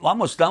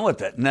almost done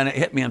with it, and then it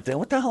hit me. I'm thinking,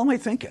 what the hell am I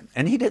thinking?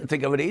 And he didn't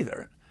think of it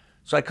either.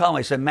 So I called him.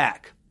 I said,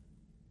 "Mac,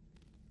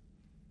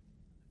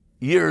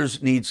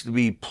 yours needs to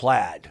be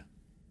plaid."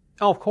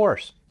 Oh, of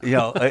course. Do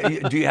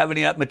you have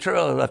any of that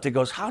material left? He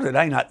goes, "How did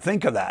I not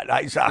think of that?"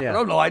 I said, "I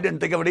don't know. I didn't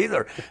think of it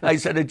either." I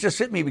said, "It just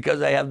hit me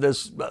because I have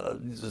this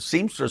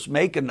seamstress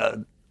making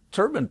the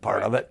turban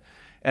part of it."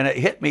 And it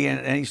hit me,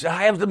 and he said,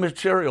 "I have the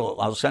material.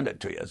 I'll send it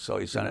to you." So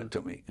he sent it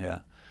to me,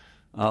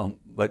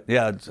 But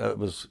it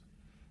was,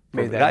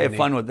 I had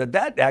fun with it.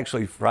 That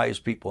actually fries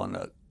people in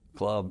the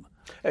club.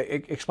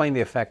 Explain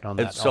the effect on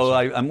that. So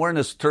I'm wearing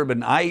this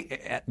turban.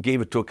 I gave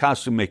it to a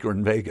costume maker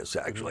in Vegas,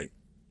 actually,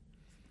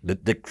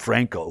 Dick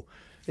Franco.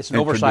 It's an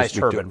oversized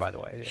turban, by the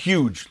way.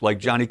 Huge, like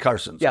Johnny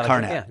Carson's,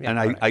 Karnak. And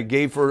I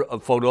gave her a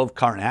photo of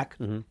Karnak,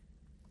 and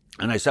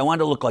I said, I wanted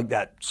to look like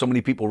that. So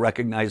many people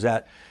recognize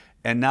that.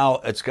 And now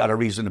it's got a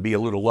reason to be a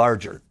little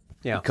larger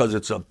because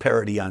it's a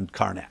parody on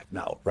Karnak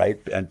now, right?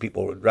 And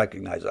people would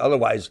recognize it.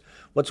 Otherwise,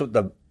 what's with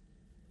the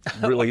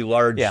really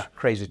large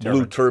crazy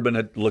blue turban?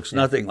 It looks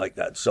nothing like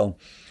that. So,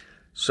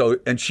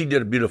 and she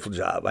did a beautiful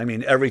job. I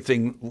mean,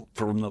 everything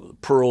from the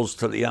pearls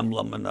to the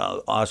emblem and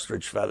the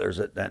ostrich feathers,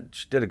 and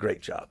she did a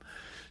great job.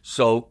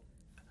 So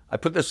I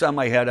put this on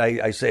my head.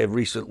 I say I've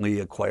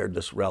recently acquired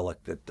this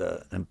relic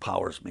that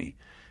empowers me,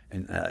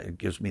 and it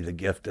gives me the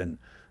gift. And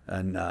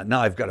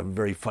now I've got a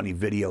very funny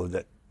video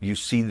that you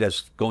see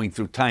this going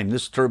through time.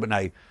 This turban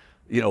I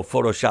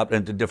photoshopped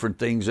into different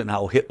things, and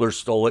how Hitler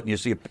stole it. And you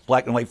see a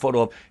black and white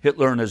photo of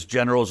Hitler and his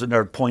generals, and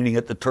they're pointing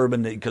at the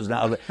turban because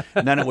now,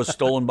 and then it was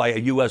stolen by a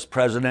U.S.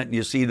 president. And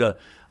you see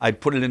I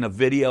put it in a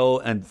video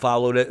and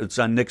followed it. It's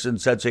on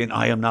Nixon's head saying,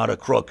 "I am not a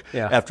crook,"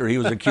 after he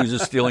was accused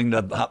of stealing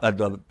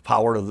the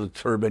power of the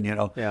turban,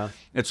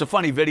 It's a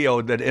funny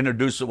video that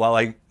introduced it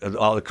while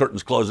all the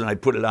curtains closed, and I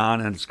put it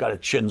on, and it's got a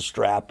chin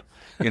strap,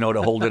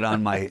 to hold it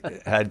on my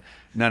head.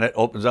 And then it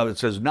opens up. It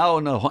says, "Now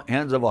in the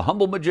hands of a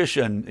humble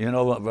magician,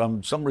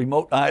 from some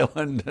remote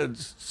island,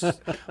 who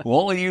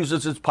only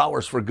uses its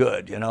powers for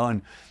good,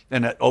 And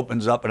it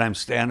opens up, and I'm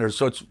standing there.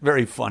 So it's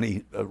very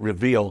funny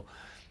reveal,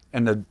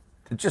 and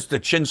just the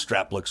chin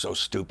strap looks so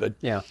stupid.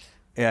 Yeah.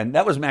 And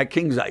that was Matt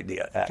King's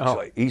idea,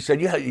 actually. Oh. He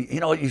said,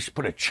 you should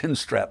put a chin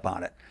strap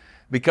on it,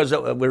 because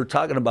we were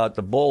talking about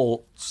the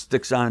bowl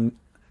stays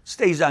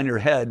on your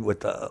head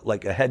with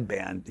like a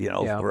headband,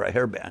 or a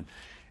hairband.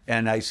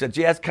 And I said,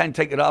 "Yeah, kind of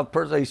take it off."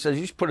 Personally, he says,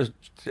 "You should put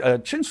a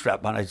chin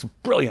strap on." I said,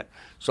 "Brilliant."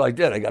 So I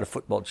did. I got a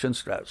football chin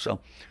strap.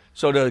 So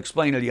So to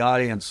explain to the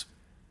audience,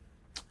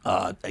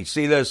 they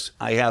see this.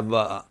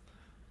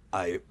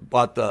 I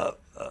bought the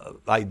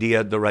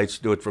idea, the rights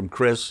to do it from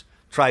Chris.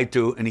 Tried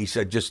to, and he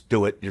said, "Just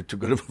do it. You're too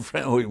good of a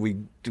friend. We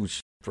do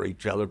for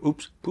each other.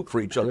 Poop for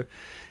each other."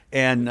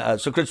 And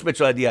so Chris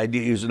Mitchell had the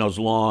idea of using those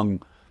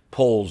long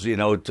poles,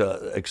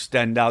 to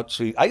extend out.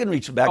 So I can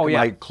reach the back of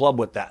my club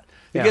with that.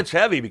 It gets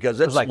heavy because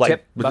it's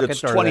like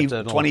it's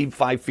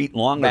 25 feet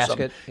long basket, or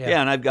something.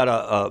 yeah. And I've got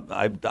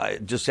I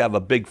just have a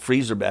big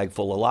freezer bag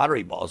full of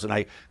lottery balls, and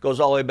I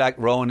goes all the way back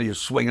row, and you're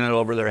swinging it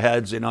over their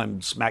heads.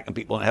 I'm smacking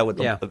people in the head with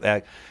the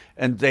bag.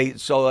 And they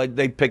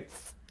pick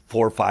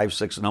 4, 5,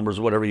 6 numbers,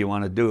 whatever you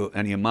want to do,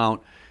 any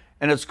amount.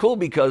 And it's cool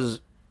because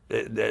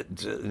it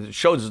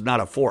shows it's not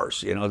a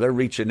force. They're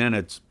reaching in.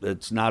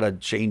 It's not a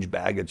change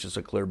bag. It's just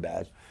a clear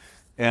bag.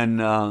 And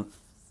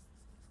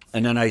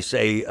then I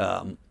say,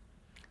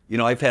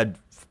 I've had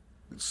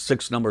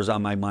 6 numbers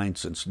on my mind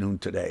since noon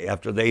today.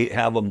 After they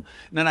have them,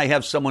 and then I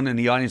have someone in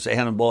the audience, they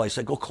hand them a ball. I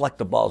say, go collect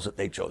the balls that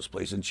they chose,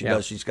 please. And she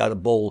does. She's got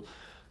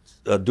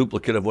a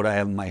duplicate of what I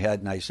have in my head.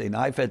 And I say,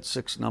 now I've had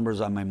 6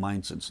 numbers on my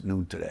mind since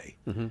noon today,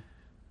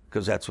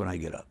 because that's when I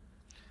get up.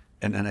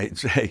 And then I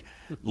say,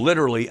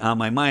 literally on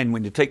my mind,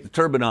 when you take the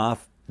turban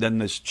off, then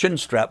this chin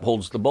strap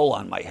holds the bowl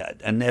on my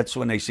head. And that's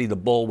when they see the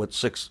bowl with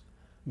 6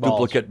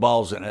 duplicate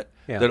balls in it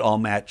that all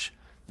match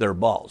their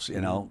balls,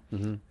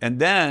 And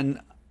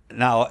then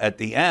now at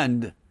the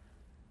end,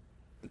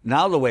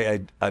 now the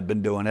way I've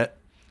been doing it,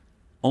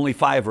 only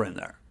 5 are in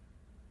there.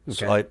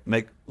 Okay. So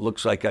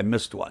looks like I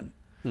missed one.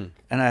 And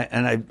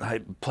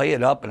I play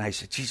it up and I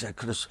said, geez,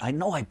 I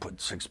know I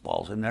put 6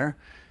 balls in there.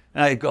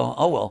 And I go,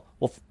 oh,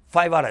 well,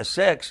 5 out of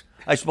 6.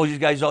 I suppose you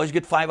guys always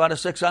get 5 out of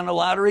 6 on the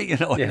lottery, And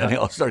then they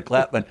all start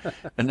clapping.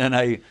 And then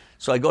I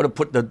go to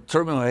put the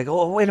turban, and I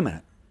go, oh, wait a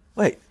minute.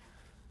 Wait,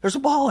 there's a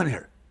ball in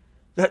here.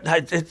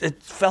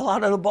 It fell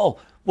out of the bowl.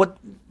 What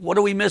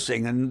are we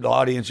missing? And the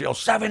audience yells,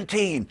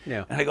 17.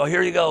 Yeah. And I go,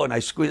 here you go. And I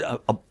squeeze a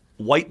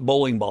white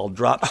bowling ball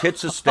drops,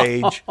 hits the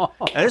stage. And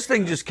this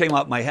thing just came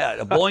out my head.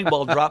 A bowling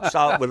ball drops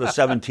out with a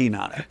 17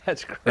 on it.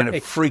 That's great. And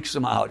it freaks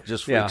them out. It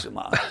just freaks them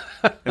out.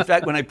 In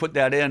fact, when I put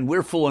that in,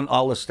 we're fooling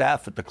all the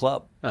staff at the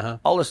club.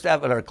 All the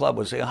staff at our club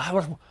would say,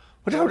 how's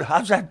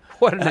that?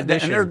 What an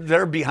addition. And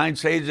they're behind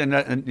stage, and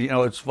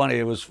it's funny.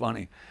 It was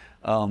funny.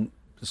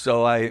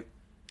 So I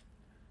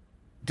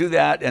do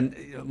that, and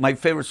my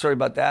favorite story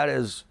about that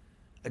is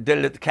I did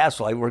it at the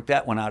Castle. I worked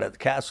that one out at the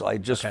Castle. I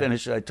just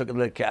finished it. I took it to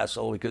the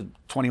Castle because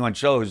 21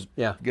 shows,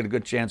 get a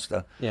good chance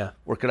to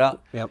work it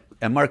out. Yep.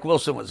 And Mark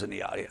Wilson was in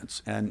the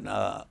audience, and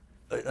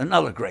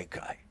another great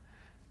guy.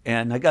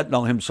 And I got to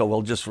know him so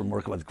well just from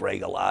working with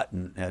Greg a lot.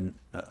 And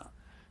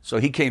so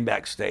he came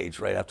backstage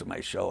right after my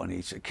show, and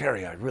he said,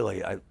 Kerry,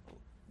 that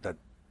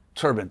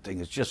turban thing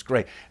is just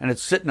great. And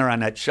it's sitting there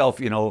on that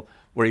shelf,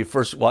 where you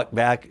first walk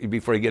back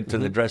before you get to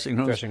the dressing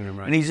room. Dressing room,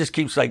 right. And he just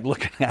keeps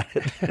looking at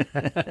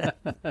it.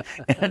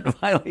 And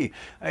finally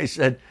I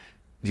said,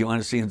 do you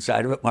want to see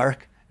inside of it,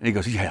 Mark? And he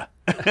goes, yeah.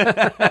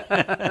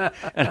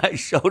 And I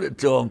showed it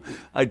to him.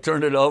 I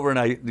turned it over and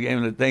I gave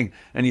him the thing,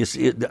 and you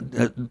see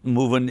it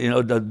moving,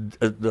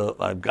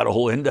 I've got a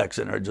whole index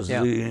in there, just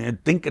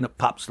thinking it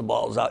pops the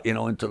balls out,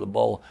 into the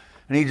bowl.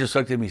 And he just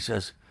looked at me and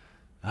says,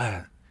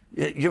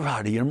 you're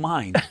out of your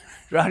mind.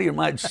 You're out of your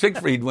mind.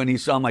 Siegfried, when he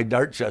saw my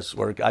dart chess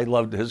work, I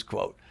loved his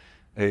quote.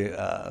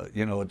 At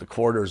the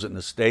quarters in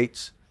the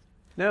States.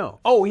 No.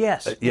 Oh,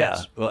 yes.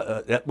 Yeah.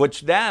 Yes.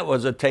 Which that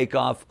was a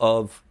takeoff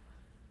of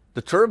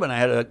the turban. I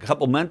had a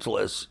couple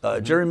mentalists.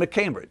 Jerry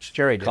McCambridge.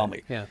 Jerry did. Called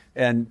me. Yeah.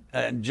 And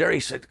Jerry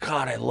said,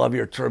 God, I love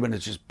your turban.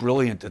 It's just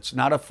brilliant. It's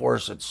not a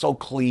force. It's so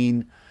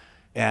clean.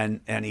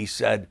 And he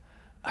said,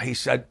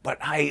 but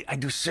I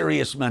do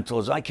serious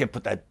mentalism. I can't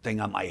put that thing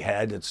on my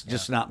head. It's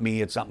just not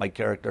me. It's not my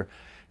character.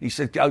 He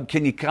said,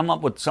 can you come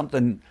up with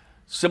something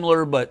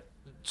similar, but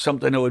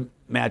something that would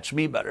match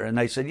me better? And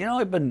I said,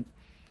 I've been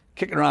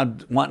kicking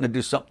around wanting to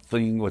do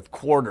something with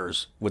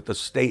quarters, with the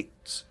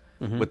states,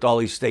 with all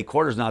these state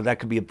quarters. Now, that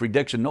could be a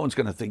prediction. No one's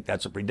going to think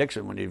that's a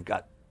prediction when you've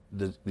got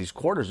these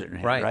quarters in your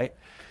hand, right?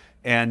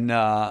 And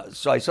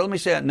so I said, let me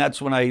say it. And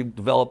that's when I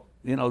developed,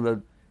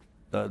 the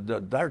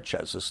dart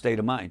chess, the state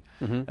of mind,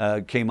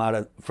 came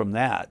out from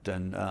that.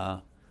 And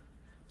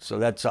so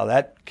that's how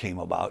that came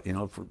about,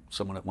 for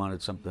someone that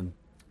wanted something.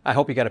 I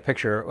hope you got a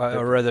picture,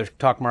 or rather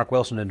talk Mark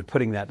Wilson into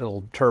putting that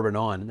little turban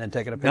on and then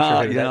taking a picture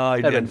of it.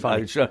 I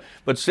didn't.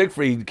 But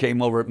Siegfried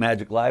came over at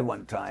Magic Live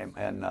one time,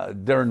 and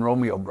Darren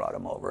Romeo brought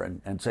him over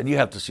and said, you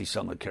have to see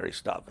some of Kerry's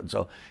stuff. And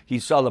so he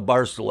saw the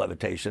barstool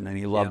levitation, and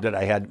he loved it.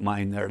 I had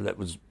mine there that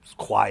was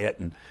quiet.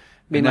 And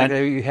like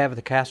you have at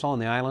the Castle on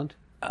the island?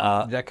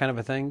 That kind of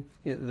a thing,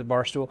 the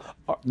bar stool?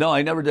 No,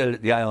 I never did it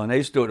at the island. I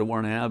used to do it at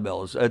Warren and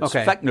Annabelle's. It's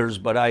Fechner's,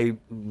 but I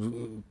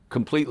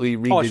completely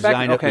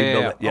redesigned it.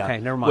 Rebuilt it. Okay,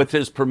 never mind. With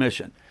his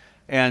permission.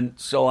 And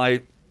so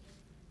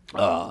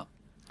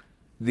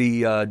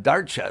the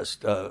dart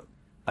chest,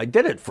 I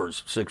did it for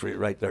Siegfried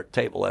right there at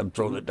the table. I'm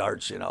throwing the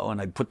darts, and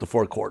I put the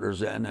 4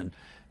 quarters in,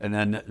 and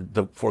then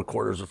the 4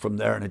 quarters are from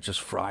there, and it just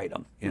fried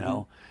them,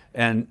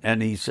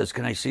 And he says,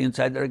 can I see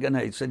inside there again?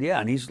 I said, yeah.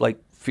 And he's like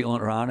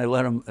feeling around. I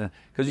let him,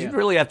 because you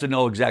really have to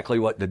know exactly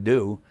what to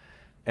do.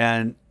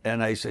 And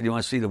I said, you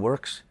want to see the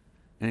works?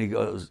 And he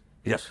goes,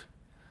 yes.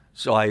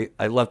 So I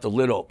left the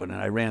lid open,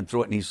 and I ran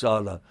through it, and he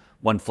saw the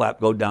one flap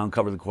go down,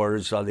 cover the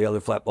quarters, saw the other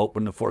flap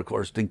open, the 4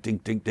 quarters, ding, ding,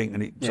 ding, ding,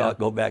 and he saw it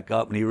go back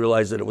up, and he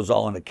realized that it was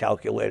all on a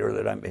calculator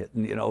that I'm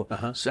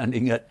hitting,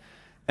 sending it.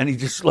 And he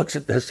just looks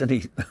at this, and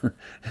he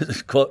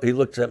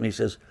looks at me, he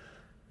says,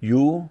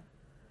 you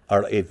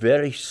are a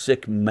very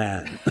sick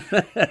man.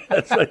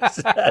 That's what he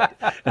said.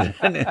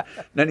 And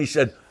then he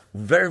said,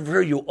 where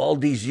were you all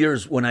these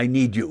years when I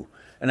need you?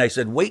 And I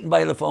said, waiting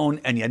by the phone,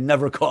 and you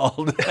never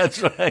called.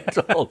 That's what I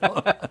told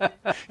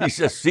him. He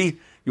says, see,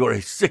 you're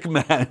a sick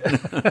man.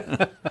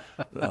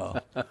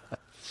 So.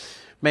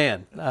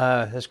 Man,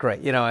 that's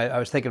great. I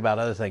was thinking about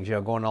other things,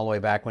 going all the way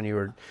back when you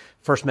were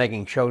first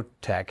making Show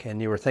Tech,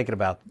 and you were thinking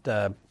about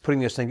putting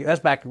this thing. That's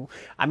back.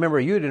 I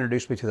remember you had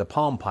introduced me to the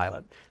Palm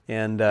Pilot,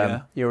 and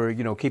you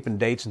were, keeping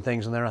dates and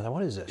things in there. I thought,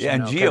 what is this? Yeah,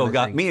 and Gio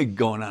got me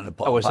going on the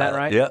Palm Pilot. Oh, was that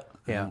right? Yeah.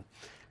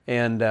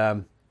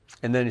 Yeah.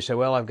 And then you said,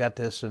 well, I've got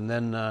this. And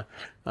then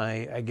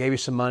I gave you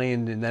some money,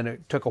 and then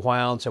it took a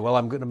while and said, well,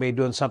 I'm going to be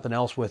doing something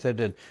else with it.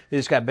 And it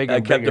just got bigger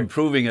and bigger. I kept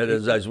improving it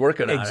as I was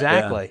working on it.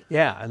 Exactly.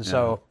 Yeah. And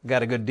so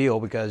got a good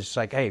deal because it's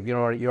like, hey, you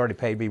already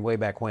paid me way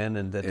back when,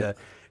 and that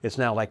it's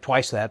now like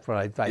twice that what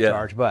I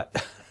charge.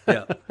 But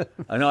yeah,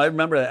 I know. I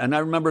remember that. And I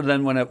remember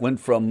then when it went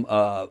from,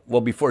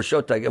 before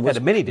Showtech, it was a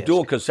mini disc.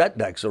 Dual cassette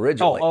decks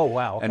originally. Oh,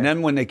 wow. Okay. And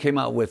then when they came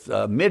out with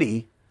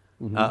MIDI,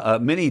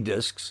 mini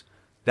discs,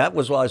 that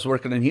was while I was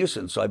working in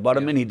Houston. So I bought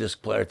a mini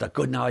disc player. I thought,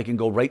 good, now I can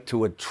go right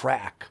to a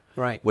track.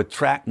 Right. With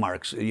track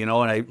marks, and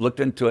I looked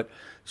into it.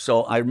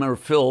 So I remember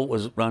Phil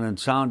was running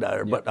sound out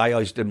there, but I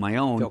always did my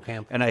own. Phil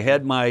Camp. And I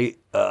had my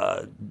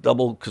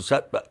double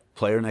cassette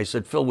player, and I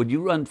said, Phil, would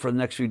you run for the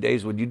next few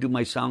days? Would you do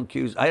my sound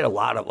cues? I had a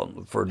lot of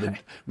them.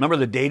 Remember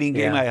the dating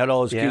game? I had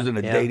all those cues in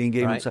the dating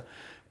game and stuff.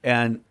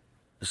 And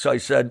so I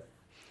said,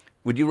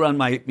 would you run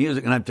my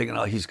music? And I'm thinking,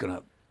 oh, he's going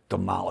to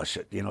demolish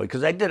it,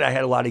 because I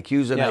had a lot of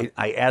cues, and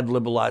I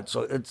ad-lib a lot,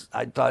 so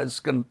I thought it's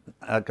going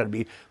to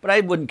be, but I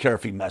wouldn't care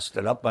if he messed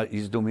it up, but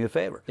he's doing me a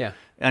favor. Yeah.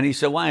 And he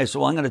said, why? I said,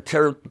 well, I'm going to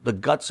tear the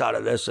guts out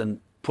of this and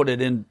put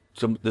it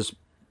into this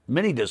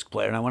mini disc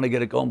player, and I want to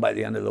get it going by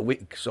the end of the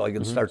week so I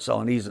can start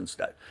selling these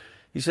instead.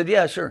 He said,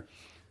 yeah, sure.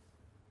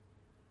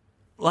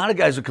 A lot of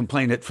guys would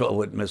complain that Phil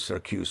would miss their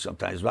cues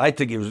sometimes, but I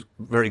think he was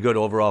very good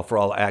overall for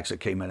all the acts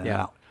that came in and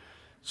out.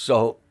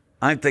 So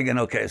I'm thinking,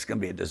 okay, it's going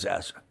to be a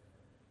disaster.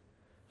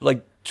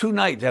 Like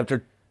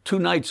after 2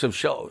 nights of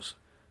shows,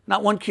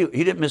 not one cue.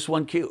 He didn't miss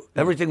one cue.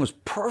 Everything was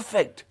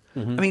perfect.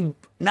 I mean,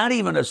 not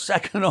even a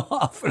second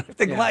off. And I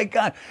think, my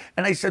God.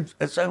 And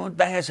I went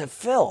back, I said,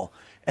 Phil,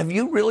 have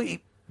you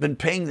really been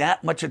paying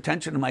that much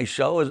attention to my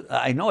show?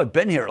 I know I've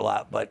been here a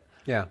lot, but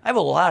I have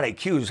a lot of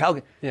cues.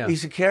 He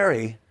said,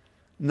 Kerry,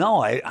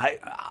 no,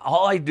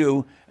 all I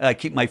do, I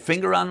keep my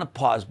finger on the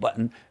pause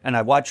button, and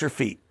I watch your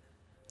feet.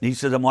 He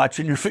said, I'm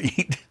watching your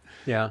feet.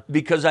 Yeah.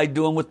 Because I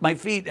do them with my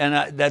feet,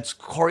 and that's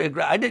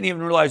choreographed. I didn't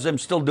even realize I'm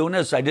still doing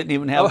this. I didn't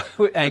even have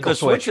ankle the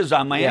switches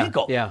on my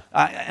ankle. Yeah.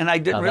 And I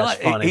didn't realize.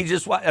 He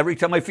just, every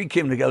time my feet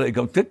came together, he'd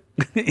go, tick.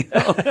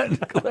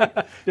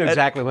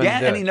 Exactly when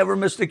and he never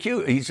missed a cue.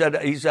 He said,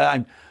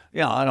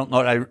 I don't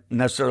know that I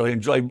necessarily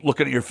enjoy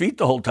looking at your feet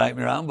the whole time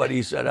around, but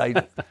he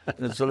said,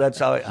 so that's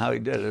how he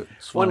did it.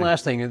 One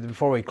last thing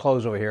before we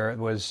close over here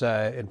was,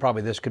 and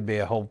probably this could be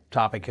a whole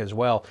topic as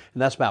well,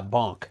 and that's about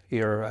Bonk,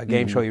 your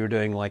game show you were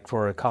doing like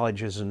for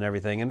colleges and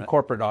everything, and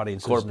corporate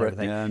audiences and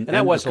everything. And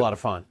that was a lot of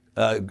fun.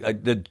 I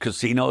did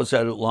casinos,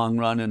 had a long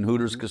run in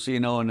Hooters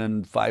Casino, and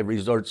then 5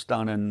 resorts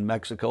down in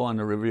Mexico on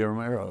the Riviera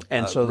Maya.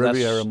 And so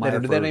they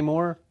don't do that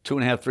anymore?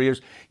 2.5, 3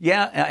 years.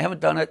 Yeah, I haven't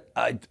done it.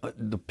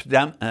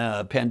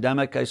 The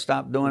pandemic, I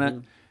stopped doing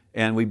it,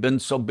 and we've been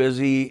so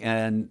busy.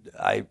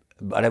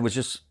 But I was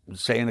just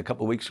saying a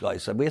couple of weeks ago, I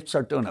said, we have to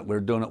start doing it. We're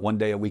doing it 1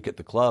 day a week at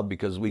the club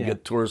because we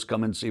get tourists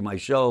come and see my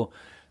show.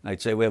 And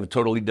I'd say we have a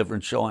totally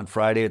different show on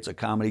Friday. It's a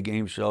comedy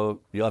game show.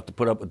 You'll have to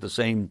put up with the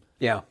same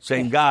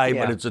guy,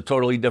 but it's a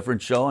totally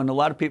different show. And a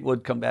lot of people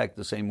would come back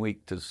the same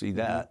week to see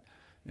that.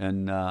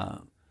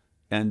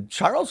 And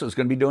Charles is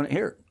going to be doing it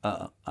here.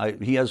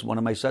 He has one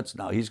of my sets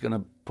now. He's going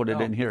to put it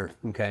in here.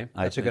 Okay,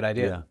 that's a good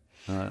idea.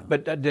 Yeah.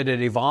 But did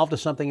it evolve to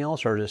something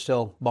else, or is it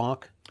still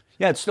Bonk?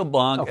 Yeah, it's still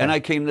Bonk. Okay. And I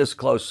came this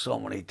close so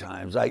many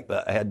times. I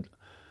had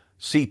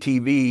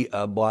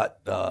CTV bought...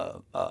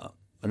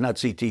 not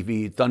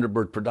CTV,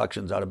 Thunderbird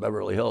Productions out of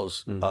Beverly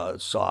Hills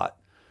saw it.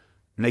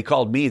 And they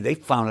called me. They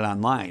found it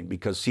online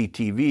because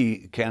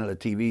CTV, Canada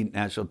TV,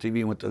 National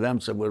TV, went to them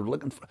and said,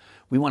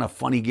 we want a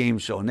funny game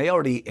show. And they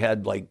already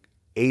had like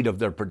 8 of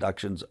their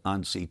productions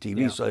on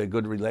CTV, so they had a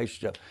good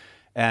relationship.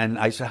 And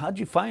I said, how'd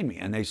you find me?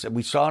 And they said,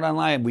 we saw it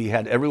online. We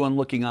had everyone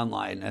looking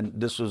online, and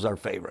this was our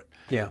favorite.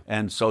 Yeah.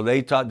 And so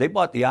they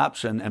bought the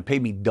option and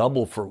paid me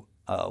double for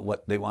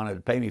what they wanted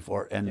to pay me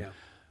for. And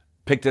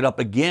picked it up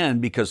again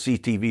because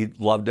CTV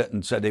loved it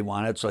and said they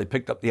wanted it, so they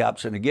picked up the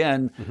option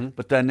again.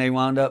 But then they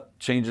wound up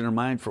changing their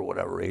mind for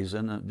whatever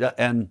reason,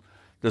 and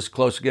this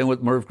close again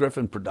with Merv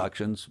Griffin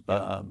Productions.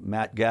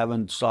 Matt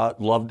Gavin saw it,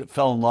 loved it,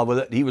 fell in love with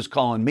it. He was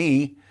calling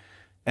me,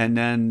 and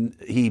then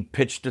he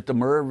pitched it to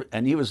Merv,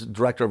 and he was the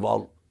director of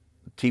all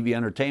TV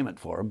entertainment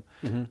for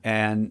him.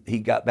 And he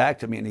got back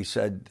to me and he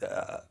said,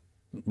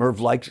 Merv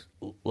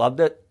loved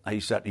it. He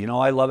said,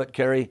 I love it,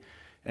 Kerry.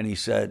 And he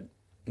said,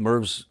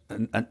 Merv's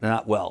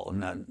not well,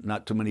 and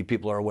not too many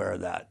people are aware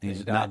of that.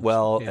 He's not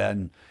well,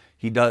 and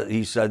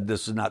he said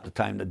this is not the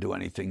time to do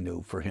anything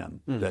new for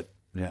him. But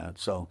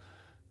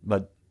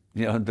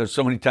there's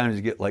so many times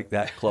you get like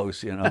that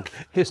close,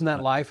 Isn't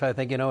that life? I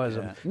think, as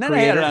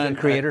a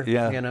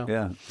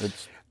creator.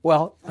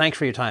 Well, thanks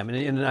for your time,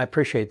 and I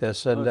appreciate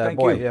this. And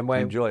thank you. My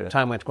enjoyed it.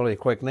 Time went really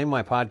quick. The name of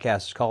my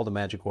podcast is called The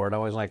Magic Word. I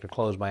always like to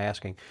close by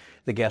asking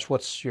the guest,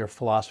 what's your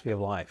philosophy of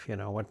life?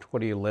 What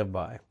do you live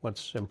by?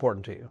 What's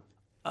important to you?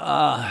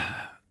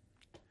 I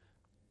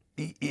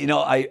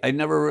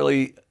never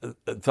really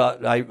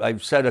thought.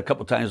 I've said a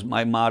couple times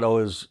my motto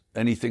is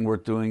anything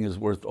worth doing is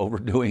worth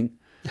overdoing,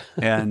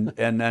 and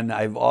then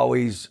I've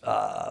always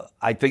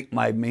I think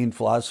my main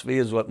philosophy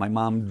is what my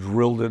mom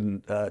drilled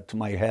into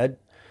my head.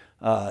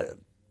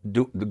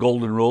 Do the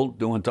golden rule: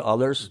 do unto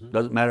others.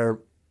 Doesn't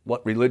matter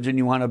what religion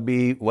you want to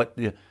be.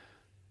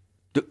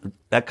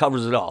 That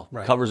covers it all.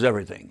 Right. Covers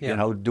everything.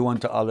 Yeah. Do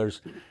unto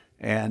others,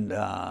 and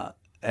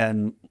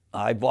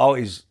I've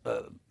always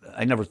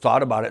I never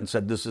thought about it and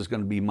said this is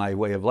going to be my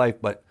way of life.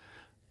 But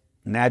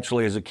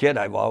naturally, as a kid,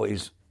 I've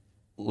always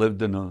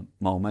lived in a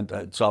moment.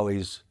 It's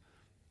always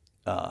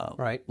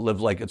live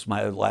like it's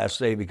my last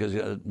day because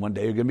one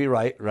day you're going to be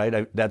right.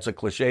 That's a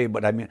cliche,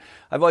 but I mean,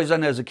 I've always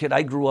done it as a kid.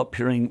 I grew up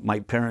hearing my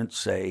parents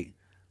say,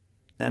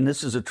 and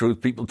this is the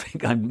truth. People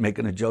think I'm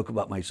making a joke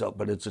about myself,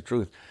 but it's the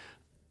truth.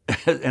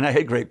 And I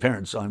had great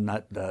parents, so I'm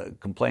not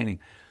complaining.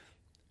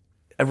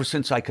 Ever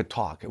since I could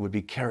talk, it would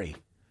be, Kerry,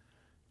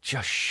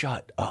 just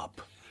shut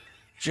up.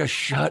 Just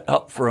shut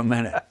up for a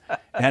minute.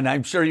 And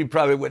I'm sure you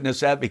probably witnessed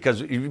that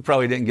because you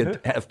probably didn't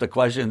get half the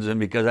questions, and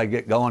because I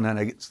get going and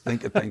I get to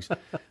think of things.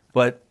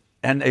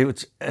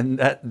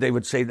 They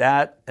would say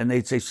that, and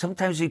they'd say,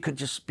 sometimes you could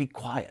just be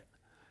quiet,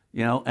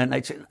 and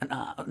I'd say,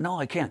 no,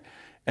 I can't.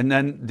 And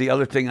then the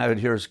other thing I would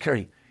hear is,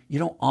 Kerry, you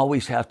don't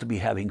always have to be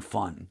having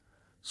fun.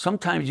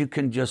 Sometimes you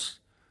can just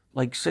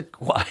sit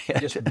quiet.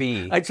 Just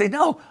be. I'd say,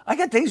 no, I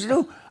got things to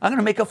do. I'm going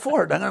to make a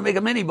fort. I'm going to make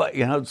a mini bike.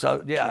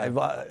 So yeah,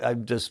 I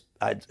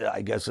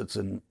guess it's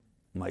in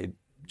my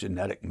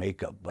genetic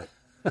makeup, but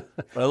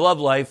I love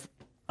life.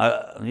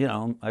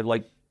 I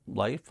like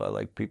life. I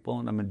like people,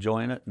 and I'm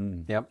enjoying it,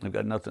 and I've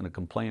got nothing to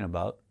complain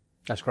about.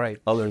 That's great.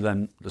 Other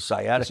than the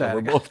sciatica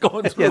we're both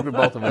going through. Yeah, for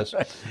both of us.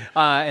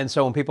 And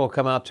so when people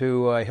come out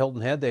to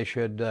Hilton Head, they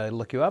should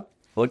look you up?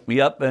 Look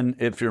me up, and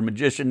if you're a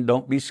magician,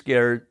 don't be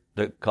scared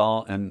to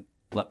call and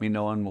let me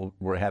know, and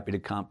we're happy to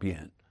comp you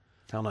in.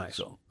 How nice.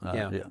 So,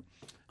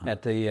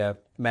 At the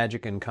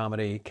Magic and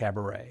Comedy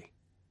Cabaret.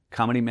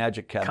 Comedy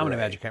Magic Cabaret. Comedy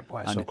Magic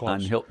Cabaret, so close.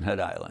 On Hilton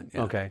Head Island.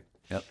 Yeah. Okay.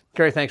 Yep.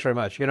 Kerry, thanks very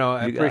much.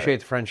 I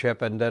appreciate the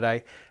friendship, and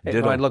that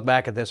when I look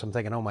back at this, I'm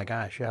thinking, oh my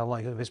gosh,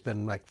 it's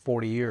been like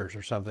 40 years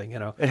or something,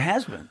 It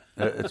has been.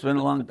 It's been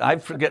a long. I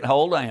forget how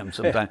old I am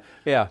sometimes.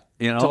 Yeah.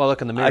 Until I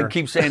look in the mirror. I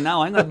keep saying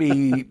now I'm going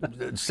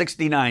to be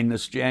 69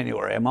 this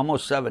January. I'm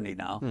almost 70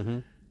 now. Mm-hmm.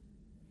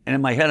 And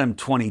in my head, I'm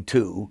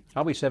 22.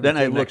 I'll be 72 Then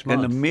I next look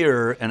month. in the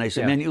mirror and I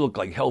say, man, you look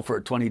like hell for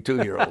a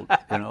 22-year-old.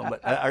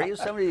 But are you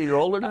 70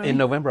 older than me? In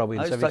November, I'll be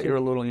 72. I just thought you were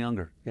a little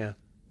younger. Yeah.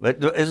 But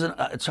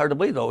it's hard to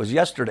believe, though. It was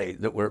yesterday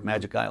that we're at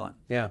Magic Island.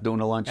 Yeah. Doing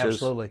the lunches.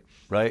 Absolutely.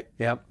 Right?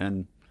 Yep.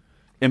 And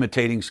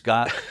imitating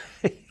Scott.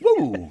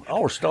 Woo!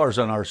 Our stars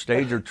on our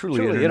stage are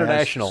truly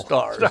international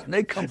stars. And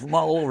they come from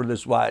all over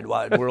this wide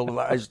world.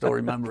 I still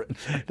remember it.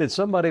 Did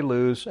somebody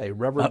lose a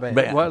rubber band?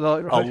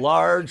 A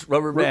large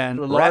rubber band.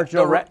 A large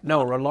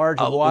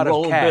wad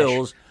of cash.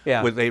 Bills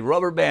with a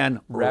rubber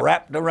band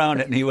wrapped around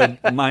it, and he would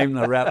mime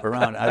the wrap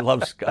around. I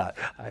love Scott.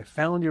 I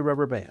found your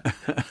rubber band.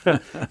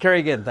 Kerry,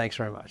 again, thanks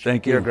very much.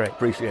 Thank you. You're great.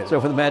 Appreciate it.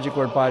 So for the Magic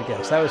Word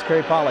Podcast, that was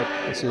Kerry Pollock.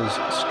 This is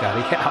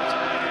Scotty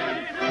out.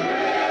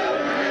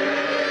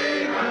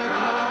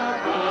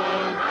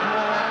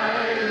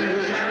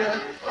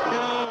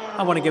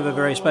 I want to give a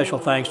very special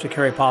thanks to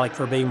Kerry Pollock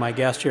for being my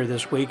guest here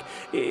this week.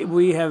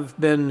 We have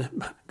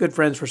been good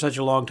friends for such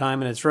a long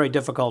time, and it's very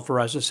difficult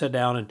for us to sit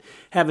down and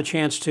have a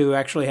chance to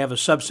actually have a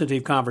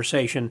substantive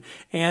conversation.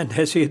 And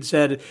as he had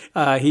said,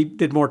 he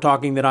did more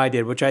talking than I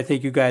did, which I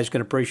think you guys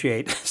can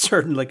appreciate,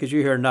 certainly, because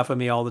you hear enough of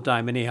me all the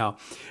time anyhow.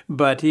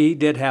 But he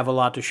did have a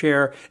lot to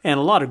share and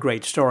a lot of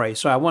great stories.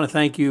 So I want to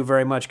thank you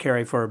very much,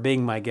 Kerry, for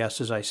being my guest,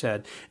 as I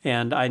said.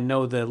 And I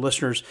know the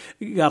listeners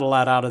got a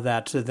lot out of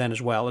that then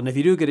as well. And if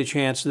you do get a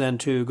chance then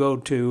to go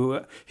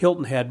to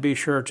Hilton Head, be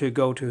sure to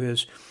go to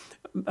his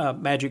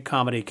Magic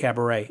Comedy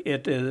Cabaret.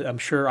 It is, I'm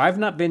sure, I've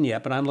not been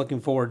yet, but I'm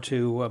looking forward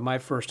to my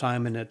first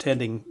time in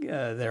attending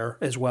there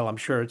as well. I'm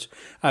sure it's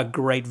a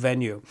great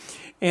venue.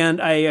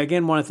 And I,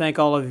 again, want to thank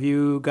all of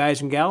you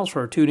guys and gals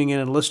for tuning in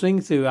and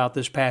listening throughout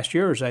this past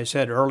year. As I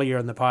said earlier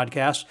in the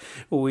podcast,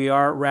 we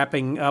are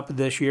wrapping up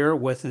this year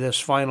with this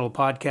final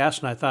podcast,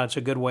 and I thought it's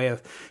a good way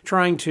of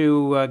trying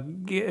to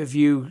give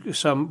you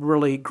some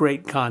really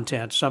great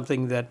content,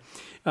 something that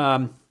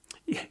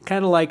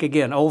kind of like,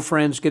 again, old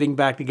friends getting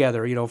back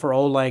together, for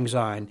Old Lang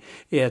Syne.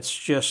 It's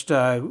just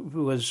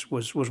was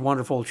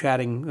wonderful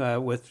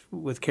chatting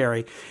with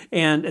Kerry.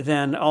 And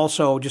then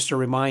also just a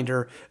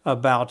reminder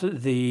about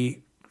the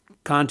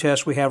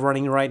contest we have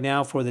running right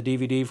now for the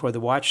DVD for the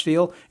watch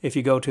seal. If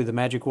you go to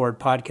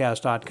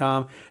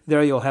themagicwordpodcast.com,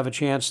 there you'll have a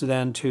chance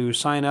then to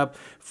sign up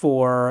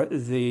for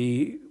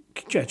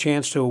a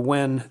chance to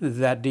win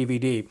that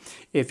DVD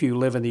if you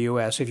live in the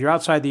U.S. If you're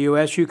outside the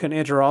U.S., you can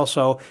enter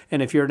also,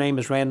 and if your name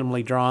is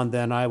randomly drawn,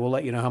 then I will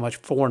let you know how much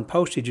foreign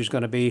postage is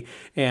going to be,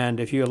 and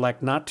if you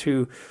elect not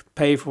to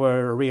pay for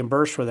or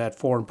reimburse for that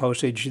foreign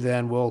postage,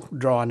 then we'll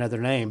draw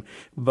another name.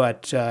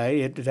 But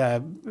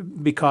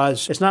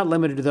because it's not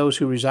limited to those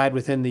who reside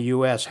within the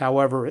U.S.,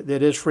 however,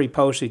 it is free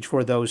postage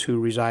for those who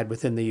reside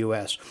within the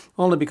U.S.,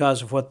 only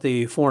because of what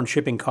the foreign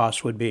shipping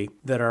costs would be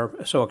that are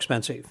so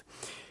expensive.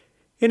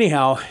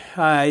 Anyhow,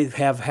 I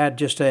have had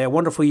just a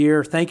wonderful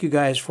year. Thank you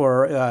guys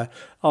for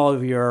all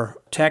of your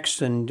texts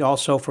and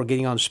also for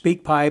getting on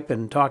SpeakPipe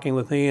and talking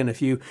with me. And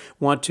if you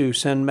want to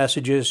send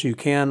messages, you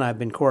can. I've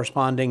been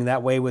corresponding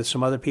that way with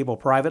some other people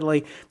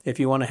privately. If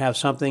you want to have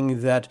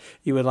something that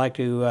you would like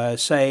to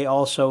say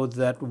also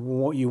that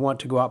you want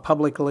to go out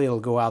publicly, it'll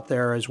go out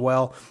there as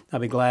well. I'll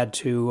be glad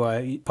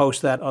to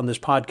post that on this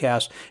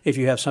podcast if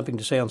you have something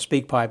to say on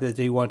SpeakPipe that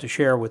you want to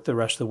share with the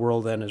rest of the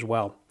world then as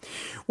well.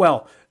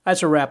 Well,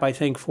 that's a wrap, I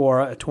think,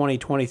 for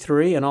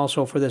 2023 and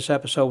also for this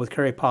episode with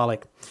Kerry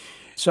Pollock.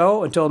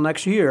 So until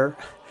next year,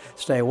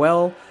 stay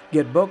well,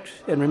 get booked,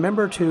 and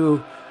remember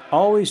to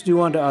always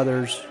do unto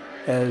others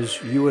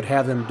as you would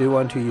have them do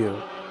unto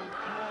you.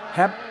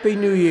 Happy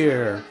New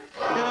Year!